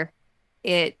teenager,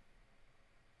 it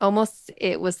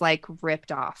was like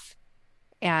ripped off,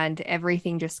 and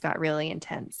everything just got really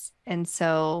intense. And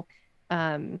so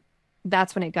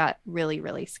that's when it got really,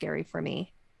 really scary for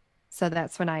me. So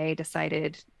that's when I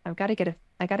decided I got to get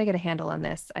a handle on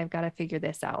this. I've got to figure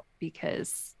this out,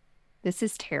 because this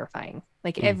is terrifying.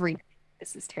 Like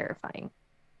this is terrifying.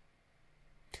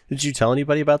 Did you tell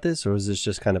anybody about this, or was this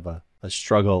just kind of a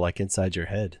struggle like inside your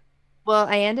head? Well,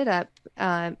 I ended up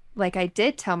like I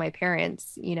did tell my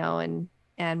parents, you know, and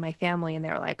my family, and they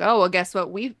were like, "Oh, well, guess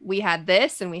what? We had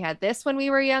this and we had this when we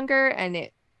were younger," and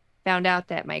it found out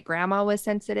that my grandma was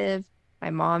sensitive, my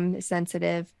mom is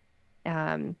sensitive,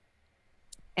 and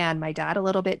my dad a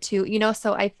little bit too, you know.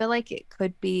 So I feel like it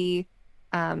could be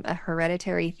a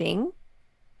hereditary thing.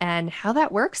 And how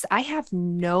that works, I have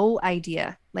no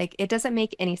idea. Like, it doesn't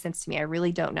make any sense to me. I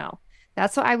really don't know.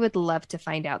 That's what I would love to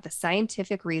find out, the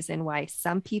scientific reason why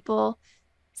some people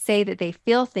say that they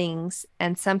feel things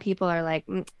and some people are like,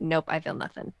 nope, I feel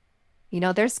nothing. You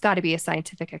know, there's got to be a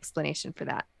scientific explanation for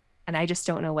that. And I just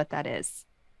don't know what that is.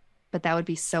 But that would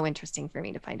be so interesting for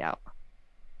me to find out.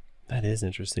 That is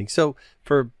interesting. So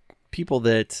for people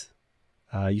that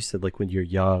you said, like when you're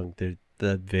young,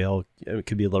 the veil, it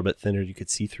could be a little bit thinner, you could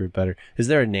see through it better. Is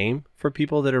there a name for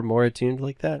people that are more attuned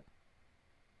like that?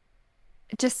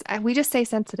 We just say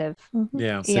sensitive. Mhm.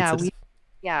 Yeah. Sensitive?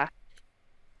 Yeah.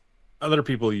 Other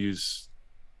people use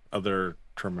other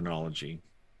terminology,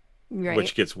 Right.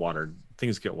 which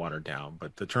things get watered down.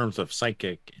 But the terms of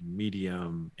psychic and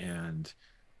medium and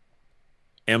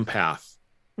empath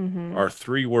are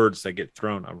 3 words that get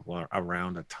thrown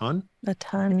around a ton. A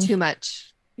ton. Too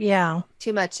much. Yeah.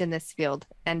 Too much in this field.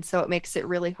 And so it makes it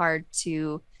really hard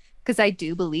because I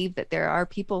do believe that there are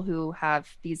people who have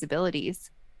these abilities,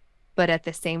 but at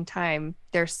the same time,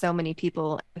 there's so many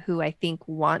people who I think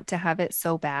want to have it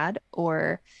so bad,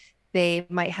 or they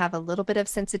might have a little bit of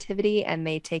sensitivity and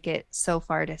they take it so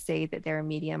far to say that they're a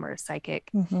medium or a psychic.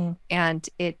 Mm-hmm. And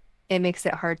it makes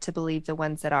it hard to believe the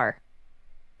ones that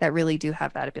really do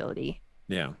have that ability.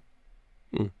 Yeah.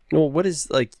 Well, what is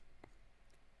like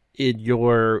in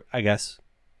your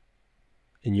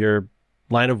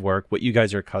line of work, what you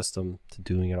guys are accustomed to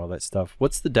doing and all that stuff,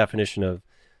 what's the definition of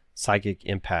psychic,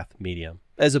 empath, medium,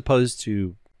 as opposed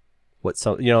to what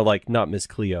some, you know, like not Miss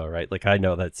Cleo, right? Like I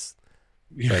know that's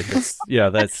right,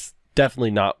 that's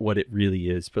definitely not what it really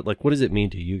is, but like what does it mean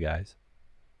to you guys?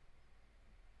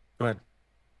 Go ahead.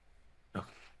 Oh.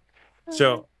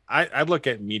 So I look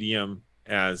at medium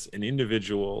as an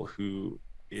individual who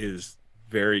is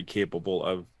very capable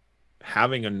of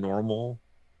having a normal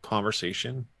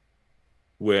conversation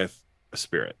with a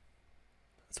spirit.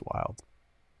 That's wild.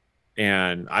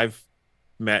 And I've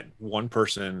met one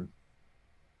person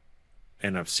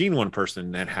and I've seen one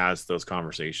person that has those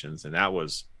conversations, and that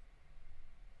was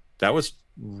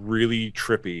really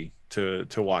trippy to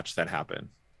watch that happen.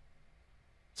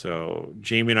 So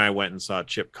Jamie and I went and saw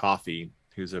Chip Coffey,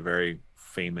 who's a very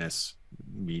famous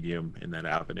medium in that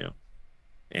avenue.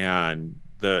 And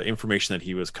the information that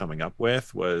he was coming up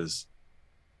with was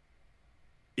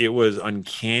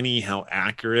uncanny how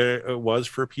accurate it was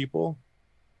for people.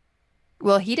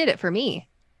 Well, he did it for me.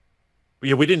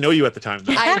 Yeah, we didn't know you at the time,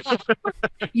 though.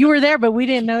 You were there, but we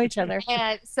didn't know each other.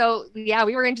 And so, yeah,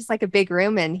 we were in just like a big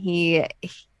room, and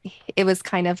it was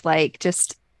kind of like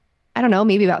just, I don't know,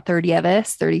 maybe about 40 of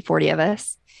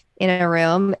us in a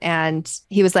room. And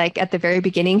he was like, at the very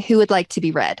beginning, who would like to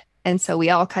be read? And so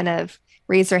we all kind of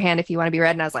raised our hand if you want to be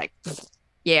read. And I was like,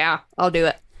 yeah, I'll do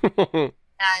it.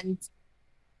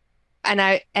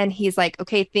 and he's like,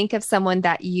 okay, think of someone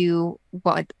that you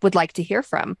would like to hear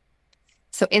from.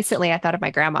 So instantly I thought of my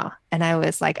grandma, and I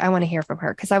was like, I want to hear from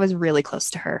her because I was really close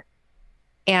to her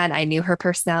and I knew her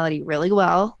personality really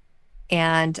well.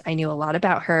 And I knew a lot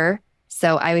about her.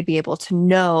 So I would be able to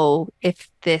know if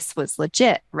this was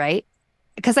legit, right?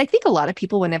 Because I think a lot of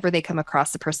people, whenever they come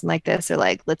across a person like this, are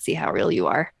like, let's see how real you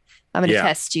are. I'm going to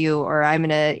test you, or I'm going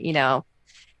to, you know.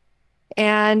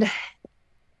 And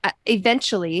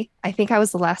eventually, I think I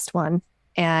was the last one.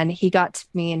 And he got to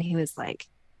me and he was like,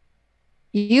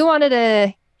 you wanted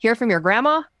to hear from your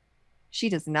grandma? She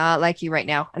does not like you right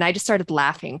now. And I just started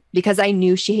laughing because I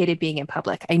knew she hated being in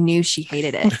public. I knew she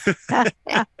hated it.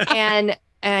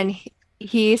 and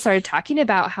he started talking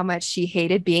about how much she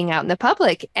hated being out in the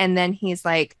public. And then he's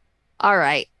like, all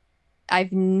right,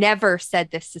 I've never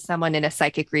said this to someone in a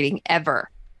psychic reading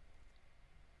ever.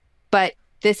 But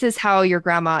this is how your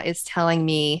grandma is telling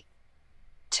me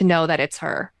to know that it's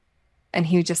her. And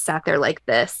he just sat there like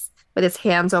this with his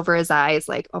hands over his eyes,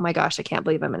 like, oh my gosh, I can't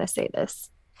believe I'm going to say this.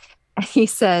 And he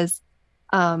says,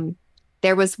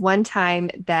 there was one time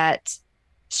that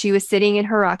she was sitting in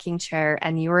her rocking chair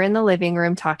and you were in the living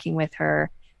room talking with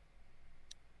her,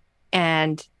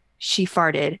 and she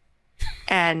farted.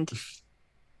 And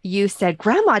you said,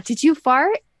 Grandma, did you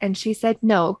fart? And she said,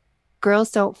 no,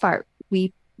 girls don't fart.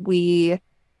 We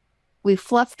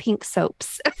fluff pink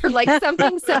soaps or like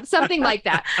something like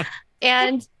that.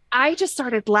 And I just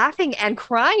started laughing and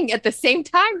crying at the same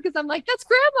time because I'm like, that's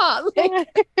grandma. Like,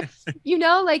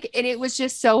 like, and it was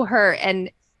just so her.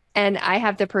 And I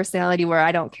have the personality where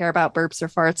I don't care about burps or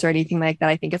farts or anything like that.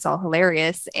 I think it's all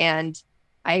hilarious. And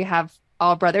I have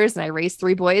all brothers and I raised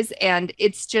 3 boys. And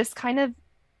it's just kind of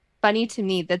funny to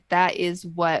me that that is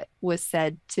what was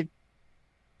said to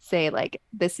say, like,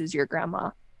 this is your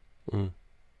grandma.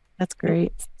 That's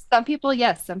great. Some people,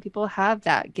 yes, some people have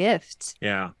that gift.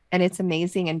 Yeah. And it's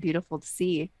amazing and beautiful to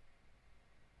see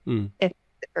if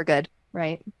they're good,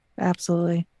 right?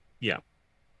 Absolutely. Yeah.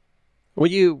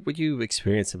 Would you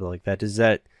experience something like that? Does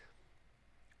it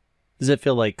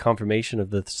feel like confirmation of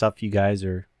the stuff you guys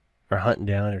are hunting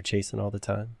down or chasing all the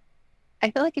time?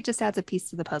 I feel like it just adds a piece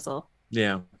to the puzzle.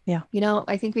 Yeah. Yeah.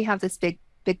 I think we have this big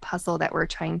puzzle that we're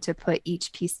trying to put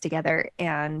each piece together,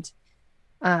 and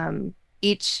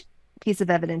each piece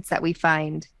of evidence that we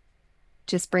find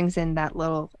just brings in that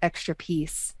little extra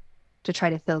piece to try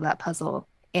to fill that puzzle.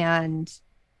 And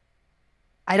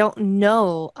I don't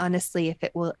know, honestly, if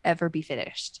it will ever be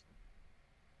finished.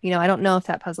 I don't know if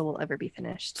that puzzle will ever be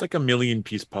finished. It's like a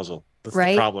 1,000,000-piece puzzle. That's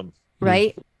right? the problem.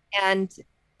 Right. And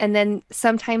then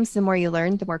sometimes the more you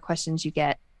learn, the more questions you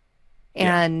get.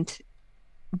 And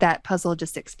that puzzle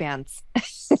just expands,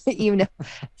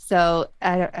 So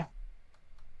I don't.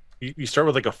 You start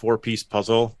with like a 4-piece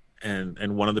puzzle,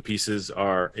 and one of the pieces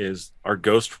is our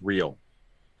ghost real?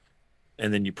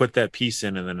 And then you put that piece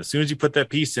in, and then as soon as you put that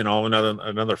piece in, all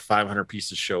another 500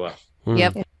 pieces show up.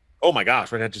 Yep. Oh my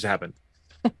gosh, what just happened?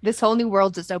 This whole new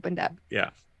world just opened up.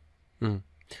 Yeah. Do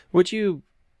you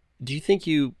think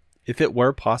if it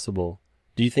were possible,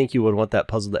 do you think you would want that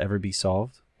puzzle to ever be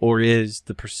solved? Or is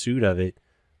the pursuit of it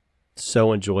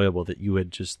so enjoyable that you would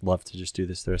just love to just do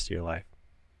this the rest of your life?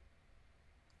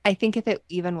 I think if it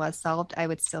even was solved, I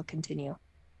would still continue,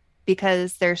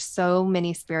 because there's so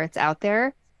many spirits out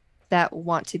there that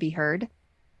want to be heard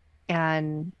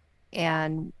and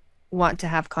want to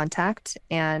have contact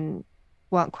and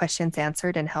want questions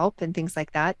answered and help and things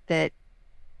like that, and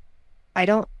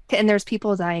there's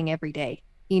people dying every day.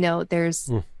 There's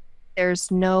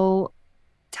no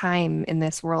time in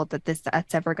this world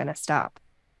that's ever going to stop.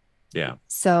 Yeah.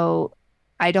 So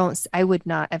I would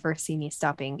not ever see me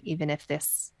stopping, even if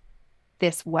this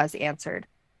was answered.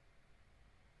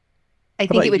 I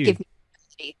think it would give me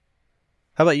energy.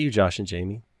 How about you, Josh and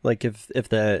Jamie? Like if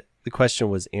the question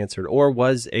was answered or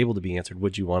was able to be answered,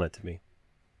 would you want it to be?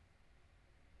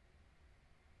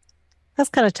 That's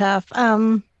kind of tough.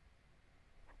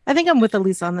 I think I'm with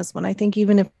Elisa on this one. I think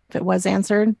even if it was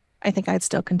answered, I think I'd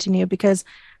still continue because,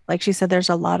 like she said, there's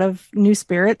a lot of new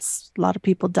spirits. A lot of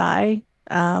people die.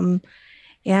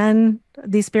 And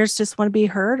these spirits just want to be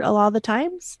heard a lot of the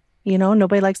times.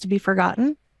 Nobody likes to be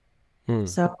forgotten.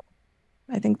 So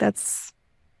I think that's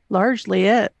largely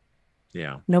it.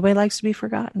 Yeah. Nobody likes to be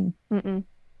forgotten.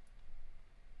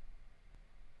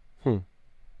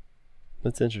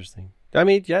 That's interesting. I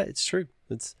mean, yeah, it's true.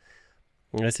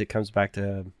 I guess it comes back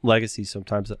to legacy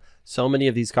sometimes. So many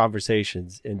of these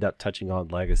conversations end up touching on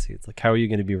legacy. It's like, how are you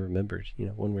going to be remembered,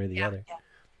 one way or the other? Yeah.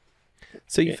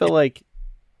 So you feel like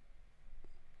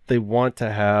they want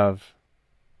to have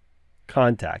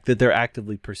contact that they're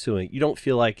actively pursuing. You don't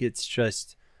feel like it's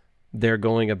just they're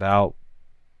going about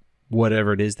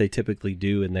whatever it is they typically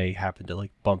do and they happen to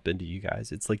like bump into you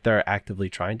guys. It's like they're actively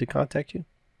trying to contact you.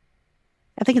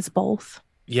 I think it's both.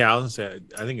 Yeah, I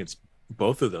think it's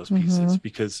both of those pieces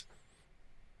because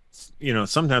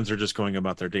sometimes they're just going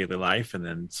about their daily life, and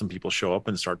then some people show up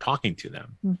and start talking to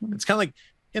them. It's kind of like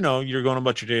you're going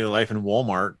about your daily life in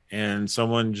Walmart and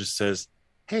someone just says,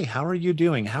 hey, how are you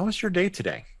doing? How was your day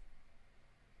today?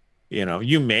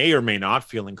 You may or may not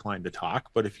feel inclined to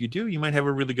talk, but if you do, you might have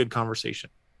a really good conversation.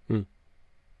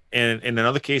 And in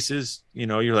other cases,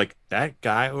 you're like, that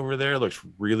guy over there looks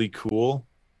really cool.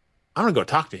 I'm gonna go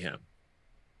talk to him.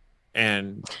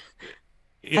 And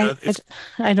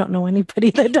I don't know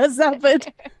anybody that does that,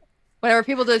 but whatever,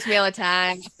 people do it to me all the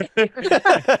time.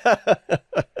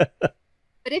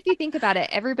 But if you think about it,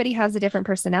 everybody has a different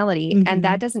personality, and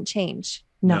that doesn't change.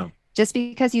 No. Just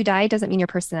because you die doesn't mean your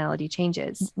personality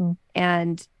changes.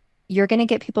 And you're going to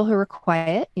get people who are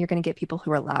quiet. You're going to get people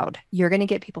who are loud. You're going to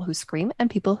get people who scream and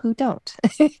people who don't.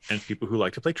 And people who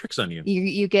like to play tricks on you.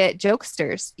 You get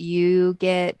jokesters. You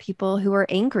get people who are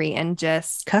angry and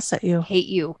just cuss at you, hate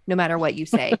you no matter what you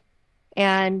say.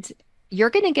 And you're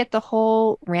going to get the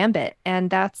whole rambit. And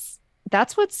that's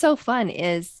what's so fun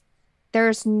is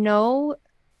there's no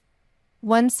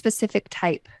one specific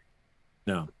type.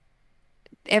 No.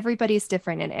 Everybody's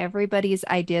different and everybody's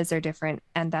ideas are different,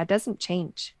 and that doesn't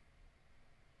change.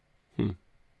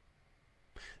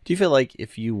 Do you feel like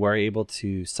if you were able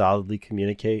to solidly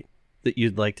communicate, that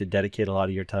you'd like to dedicate a lot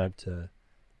of your time to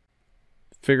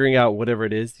figuring out whatever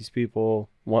it is these people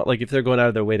want? Like if they're going out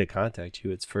of their way to contact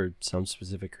you, it's for some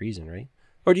specific reason, right?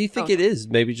 Or do you think it is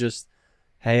maybe just,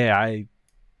 hey, I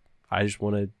just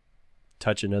want to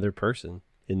touch another person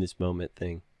in this moment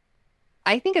thing?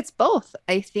 I think it's both.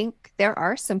 I think there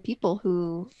are some people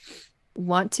who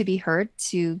want to be heard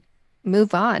to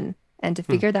move on and to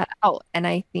figure that out. And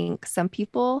I think some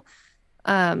people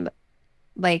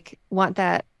like want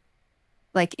that,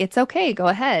 like, it's okay, go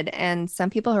ahead. And some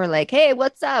people are like, hey,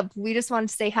 what's up? We just want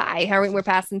to say hi. How we're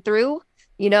passing through,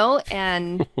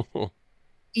 and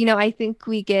I think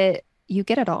you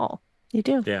get it all. You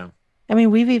do. Yeah. I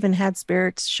mean, we've even had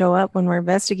spirits show up when we're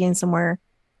investigating somewhere.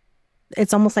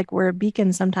 It's almost like we're a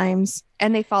beacon sometimes.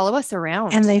 And they follow us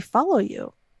around. And they follow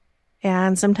you.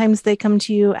 And sometimes they come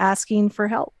to you asking for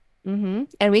help. Mm-hmm.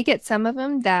 And we get some of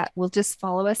them that will just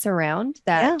follow us around,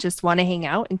 that just want to hang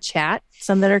out and chat.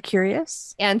 Some that are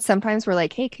curious. And sometimes we're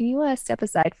like, hey, can you step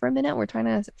aside for a minute? We're trying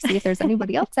to see if there's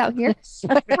anybody else out here.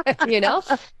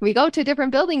 We go to a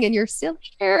different building and you're still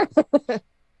here.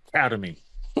 Proud of me.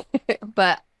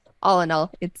 But all in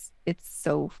all, it's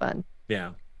so fun.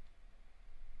 Yeah.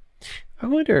 I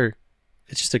wonder,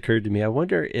 it just occurred to me, I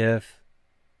wonder if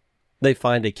they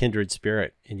find a kindred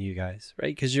spirit in you guys,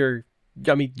 right? Because you're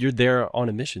there on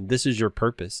a mission. This is your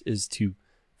purpose, is to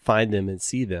find them and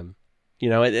see them.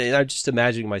 And I'm just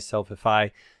imagining myself if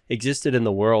I existed in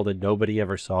the world and nobody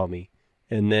ever saw me.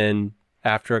 And then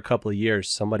after a couple of years,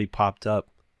 somebody popped up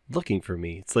looking for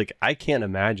me. It's like, I can't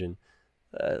imagine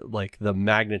like the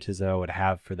magnetism I would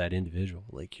have for that individual.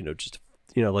 Like,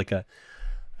 like a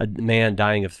man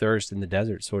dying of thirst in the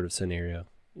desert sort of scenario.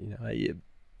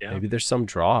 Maybe there's some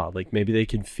draw. Like maybe they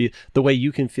can feel the way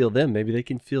you can feel them. Maybe they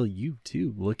can feel you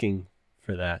too, looking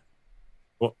for that.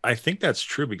 Well, I think that's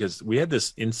true because we had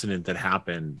this incident that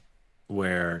happened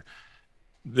where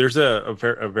there's a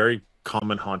very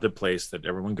common haunted place that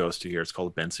everyone goes to here. It's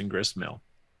called Benson Grist Mill.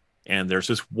 And there's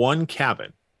this one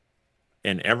cabin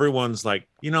and everyone's like,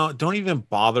 don't even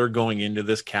bother going into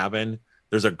this cabin.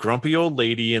 There's a grumpy old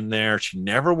lady in there. She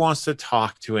never wants to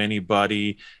talk to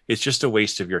anybody. It's just a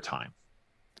waste of your time.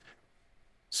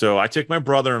 So I took my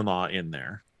brother-in-law in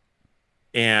there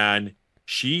and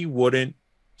she wouldn't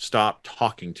stop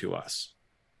talking to us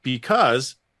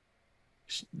because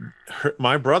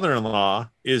my brother-in-law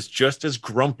is just as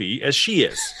grumpy as she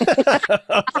is.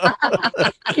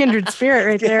 Kindred spirit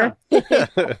right there.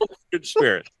 Good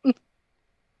spirit.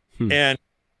 And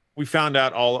we found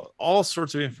out all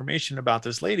sorts of information about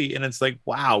this lady. And it's like,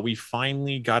 wow, we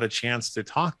finally got a chance to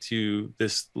talk to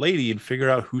this lady and figure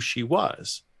out who she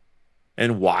was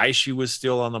and why she was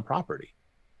still on the property.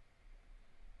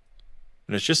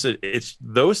 And it's just, it's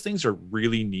those things are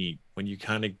really neat when you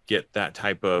kind of get that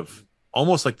type of,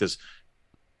 almost like this,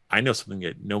 I know something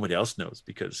that nobody else knows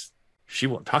because she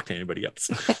won't talk to anybody else.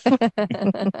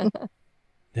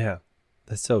 Yeah,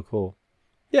 that's so cool.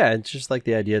 Yeah, it's just like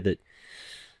the idea that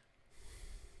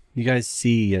you guys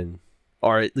see and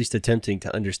are at least attempting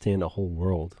to understand a whole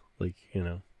world, like,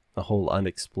 a whole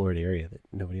unexplored area that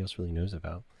nobody else really knows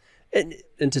about. And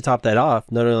to top that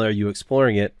off, not only are you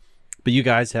exploring it, but you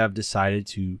guys have decided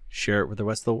to share it with the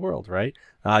rest of the world, right?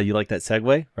 You like that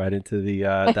segue right into the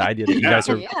idea that you guys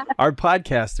are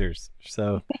podcasters.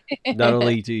 So not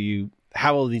only do you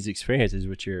have all these experiences,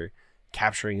 but you're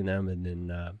capturing them and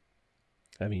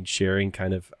then, sharing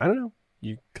kind of, I don't know,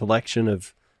 your collection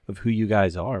of who you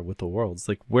guys are with the world. It's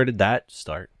like, where did that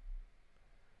start?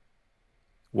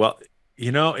 Well,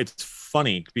 it's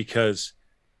funny because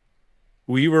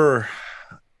we were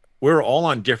all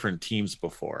on different teams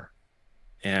before,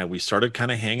 and we started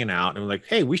kind of hanging out, and we're like,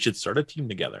 hey, we should start a team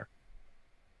together.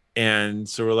 And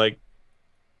so we're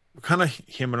kind of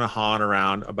hemming and hawing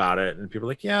around about it, and people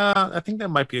are like, yeah, I think that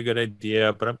might be a good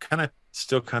idea, but I'm kind of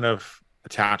still kind of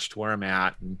attached to where I'm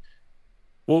at, and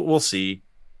we'll see.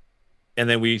 And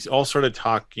then we all started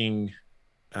talking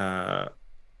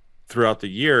throughout the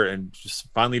year and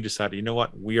just finally decided, you know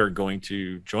what, we are going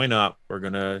to join up. We're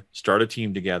going to start a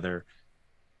team together.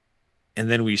 And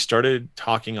then we started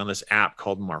talking on this app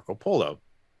called Marco Polo.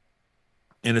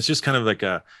 And it's just kind of like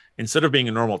instead of being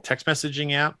a normal text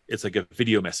messaging app, it's like a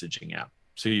video messaging app.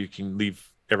 So you can leave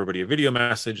everybody a video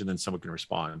message and then someone can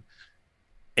respond.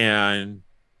 And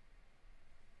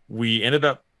we ended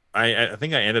up, I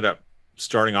think I ended up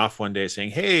starting off one day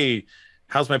saying, hey,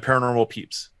 how's my paranormal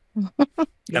peeps?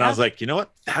 And I was like, you know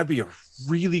what? That'd be a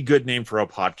really good name for a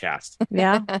podcast.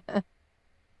 Yeah.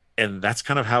 And that's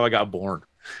kind of how I got born.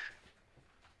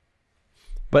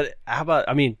 But how about,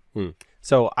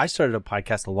 So I started a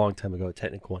podcast a long time ago, a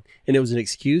technical one, and it was an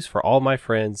excuse for all my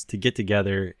friends to get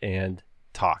together and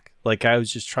talk. Like I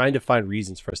was just trying to find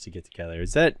reasons for us to get together.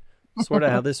 Is that sort of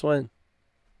how this went?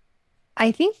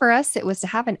 I think for us, it was to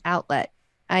have an outlet.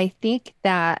 I think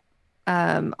that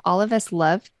all of us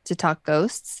love to talk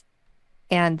ghosts,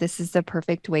 and this is the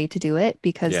perfect way to do it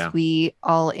because we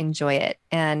all enjoy it.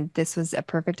 And this was a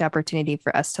perfect opportunity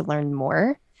for us to learn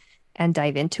more and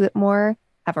dive into it more,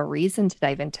 have a reason to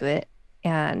dive into it.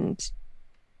 And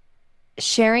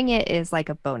sharing it is like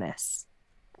a bonus,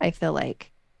 I feel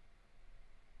like.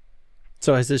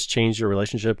 So has this changed your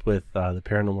relationship with the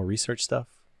paranormal research stuff?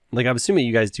 Like, I'm assuming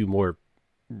you guys do more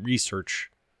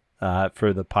research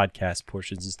for the podcast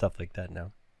portions and stuff like that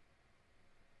now.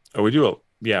 Oh, we do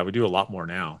a lot more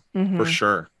now, for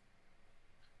sure.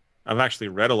 I've actually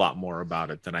read a lot more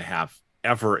about it than I have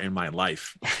ever in my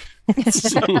life.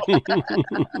 So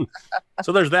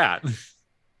there's that.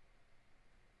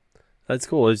 That's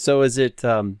cool. So is it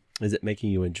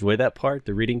making you enjoy that part,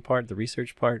 the reading part, the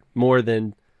research part, more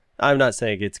than, I'm not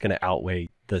saying it's going to outweigh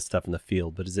the stuff in the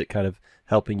field, but is it kind of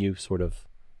helping you sort of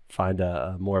find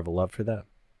a more of a love for that?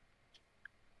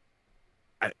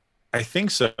 I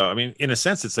think so. I mean, in a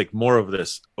sense, it's like more of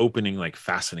this opening like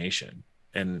fascination.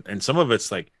 And some of it's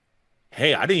like,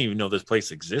 hey, I didn't even know this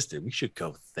place existed. We should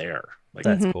go there. Like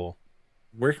that's cool.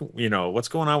 Where, what's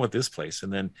going on with this place?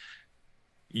 And then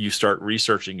you start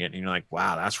researching it and you're like,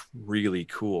 wow, that's really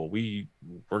cool. We're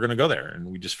going to go there. And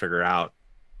we just figure out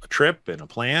a trip and a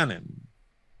plan and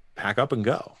pack up and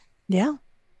go. Yeah.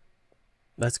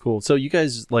 That's cool. So you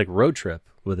guys like road trip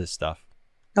with this stuff?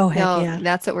 Oh, heck No, yeah.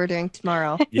 that's what we're doing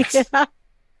tomorrow. Yes. Yeah.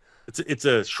 It's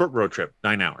a short road trip,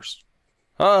 9 hours.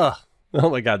 Oh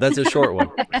my God. That's a short one.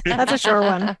 That's a short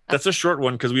one. That's a short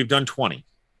one because we've done 20.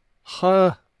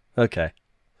 Huh. Okay.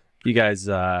 You guys,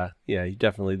 you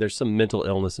definitely, there's some mental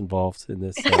illness involved in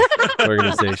this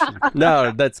organization.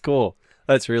 No, that's cool.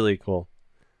 That's really cool.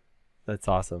 That's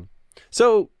awesome.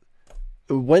 So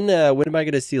when am I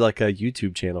going to see like a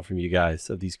YouTube channel from you guys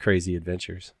of these crazy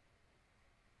adventures?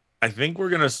 I think we're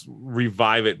going to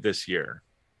revive it this year.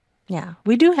 Yeah,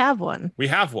 we do have one. We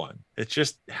have one. It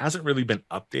just hasn't really been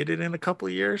updated in a couple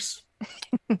of years.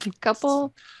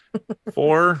 Couple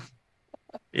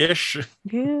 4-ish.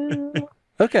 Yeah.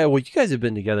 Okay, well, you guys have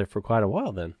been together for quite a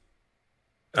while then.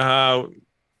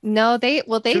 No, they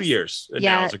 2 years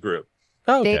now as a group.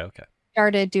 Oh, They- okay.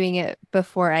 started doing it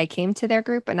before I came to their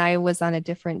group, and I was on a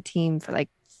different team for like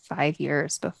 5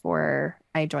 years before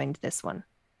I joined this one.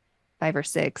 5 or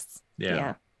 6.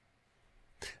 Yeah.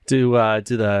 Do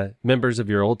the members of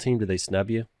your old team, do they snub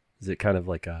you? Is it kind of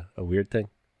like a weird thing?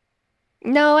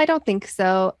 No, I don't think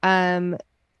so. I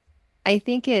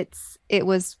think it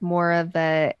was more of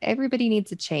everybody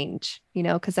needs a change,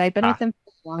 because I've been with them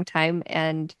for a long time,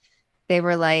 and they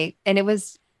were like, and it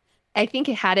was, I think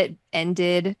had it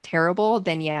ended terrible,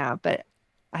 then yeah, but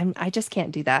I just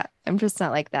can't do that. I'm just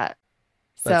not like that.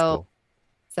 That's So, cool.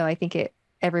 so I think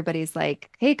everybody's like,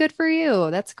 hey, good for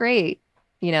you. That's great.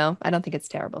 I don't think it's a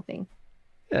terrible thing.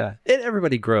 Yeah, and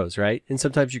everybody grows, right? And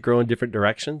sometimes you grow in different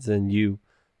directions, and you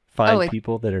find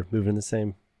people that are moving in the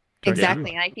same direction. Exactly.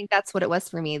 And I think that's what it was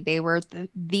for me. They were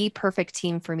the perfect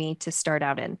team for me to start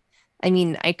out in. I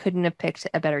mean, I couldn't have picked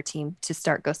a better team to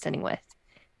start ghost hunting with.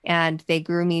 And they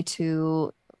grew me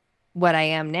to what I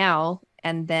am now.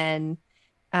 And then,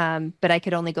 but I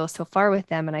could only go so far with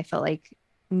them. And I felt like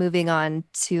moving on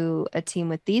to a team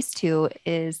with these two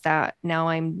is that now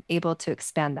I'm able to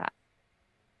expand that.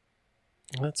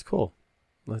 That's cool.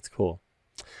 That's cool.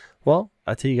 Well,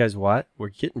 I'll tell you guys what, we're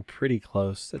getting pretty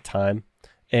close to time,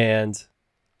 and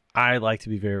I like to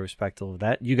be very respectful of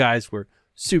that. You guys were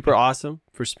super awesome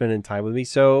for spending time with me.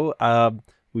 So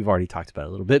we've already talked about it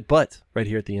a little bit, but right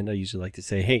here at the end, I usually like to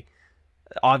say, hey,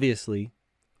 obviously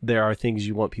there are things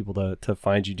you want people to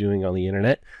find you doing on the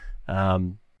internet.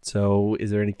 So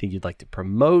is there anything you'd like to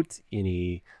promote?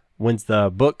 When's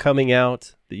the book coming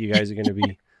out that you guys are going to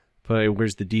be putting?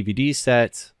 Where's the DVD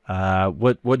set? How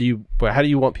do you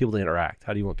want people to interact?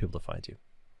 How do you want people to find you?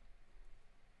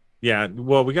 Yeah,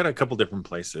 well, we got a couple different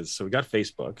places. So we got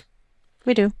Facebook.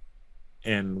 We do.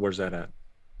 And where's that at?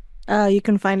 You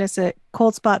can find us at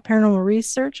Cold Spot Paranormal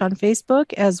Research on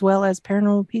Facebook, as well as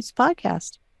Paranormal Peeps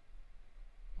Podcast.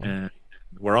 And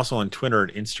we're also on Twitter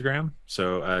and Instagram.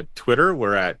 So Twitter,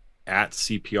 we're at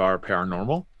CPR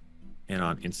Paranormal. And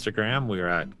on Instagram, we're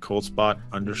at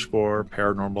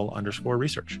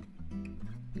coldspot_paranormal_research.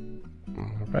 All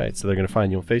right. So they're going to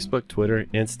find you on Facebook, Twitter,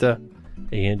 Insta,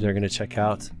 and they're going to check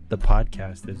out the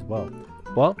podcast as well.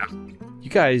 Well, you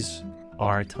guys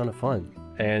are a ton of fun.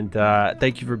 And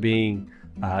thank you for being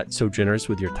so generous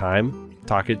with your time,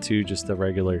 talking to just the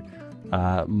regular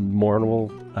normal,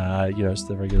 just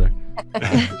the regular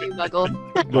You muggle.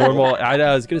 normal. I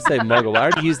was gonna say muggle. I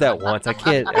already used that once. I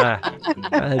can't.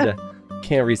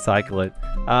 Can't recycle it.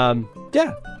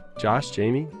 Yeah, Josh,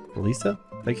 Jamie, Lisa,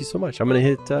 thank you so much. I'm gonna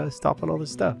hit stop on all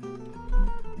this stuff.